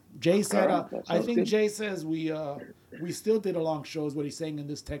Okay. Jay said, All right, that I sounds think good. Jay says we still did a long show is what he's saying in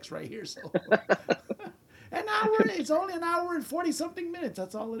this text right here. So an hour, it's only an hour and 40 something minutes.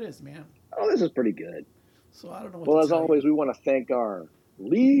 That's all it is, man. Oh, this is pretty good. So I don't know what Well, to as tell you. always, we want to thank our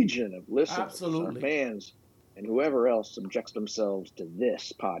legion of listeners, Absolutely. our fans, and whoever else subjects themselves to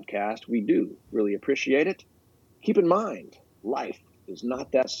this podcast. We do really appreciate it. Keep in mind, life is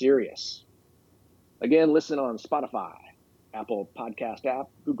not that serious. Again, listen on Spotify, Apple Podcast app,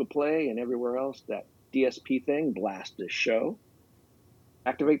 Google Play, and everywhere else that DSP thing blasts this show.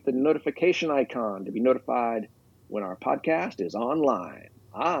 Activate the notification icon to be notified when our podcast is online.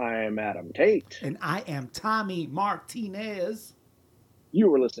 I'm Adam Tate. And I am Tommy Martinez. You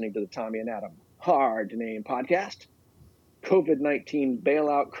were listening to the Tommy and Adam Hard to Name podcast. COVID-19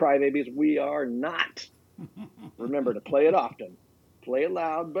 bailout crybabies, we are not. Remember to play it often. Play it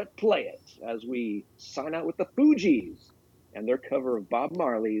loud, but play it as we sign out with the Fugees and their cover of Bob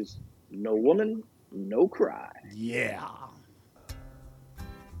Marley's No Woman, No Cry. Yeah.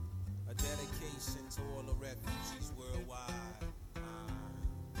 A dedication to all the refugees worldwide.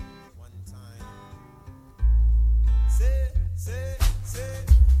 One time. Say.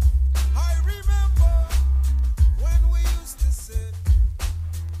 I remember when we used to sit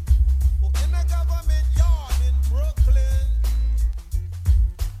in a government yard in Brooklyn.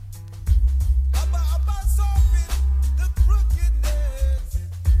 About solving the crookedness.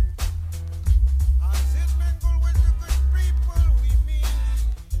 As it mingle with the good people we meet.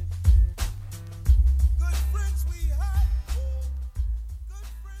 Good friends we had. Oh, good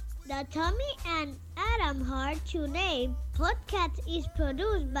friends we The Tommy and Adam Hard to Name podcast is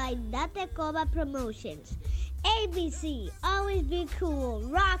produced by Datecoba Promotions. ABC, always be cool,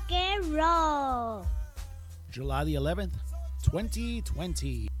 rock and roll. July the 11th,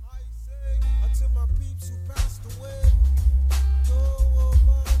 2020.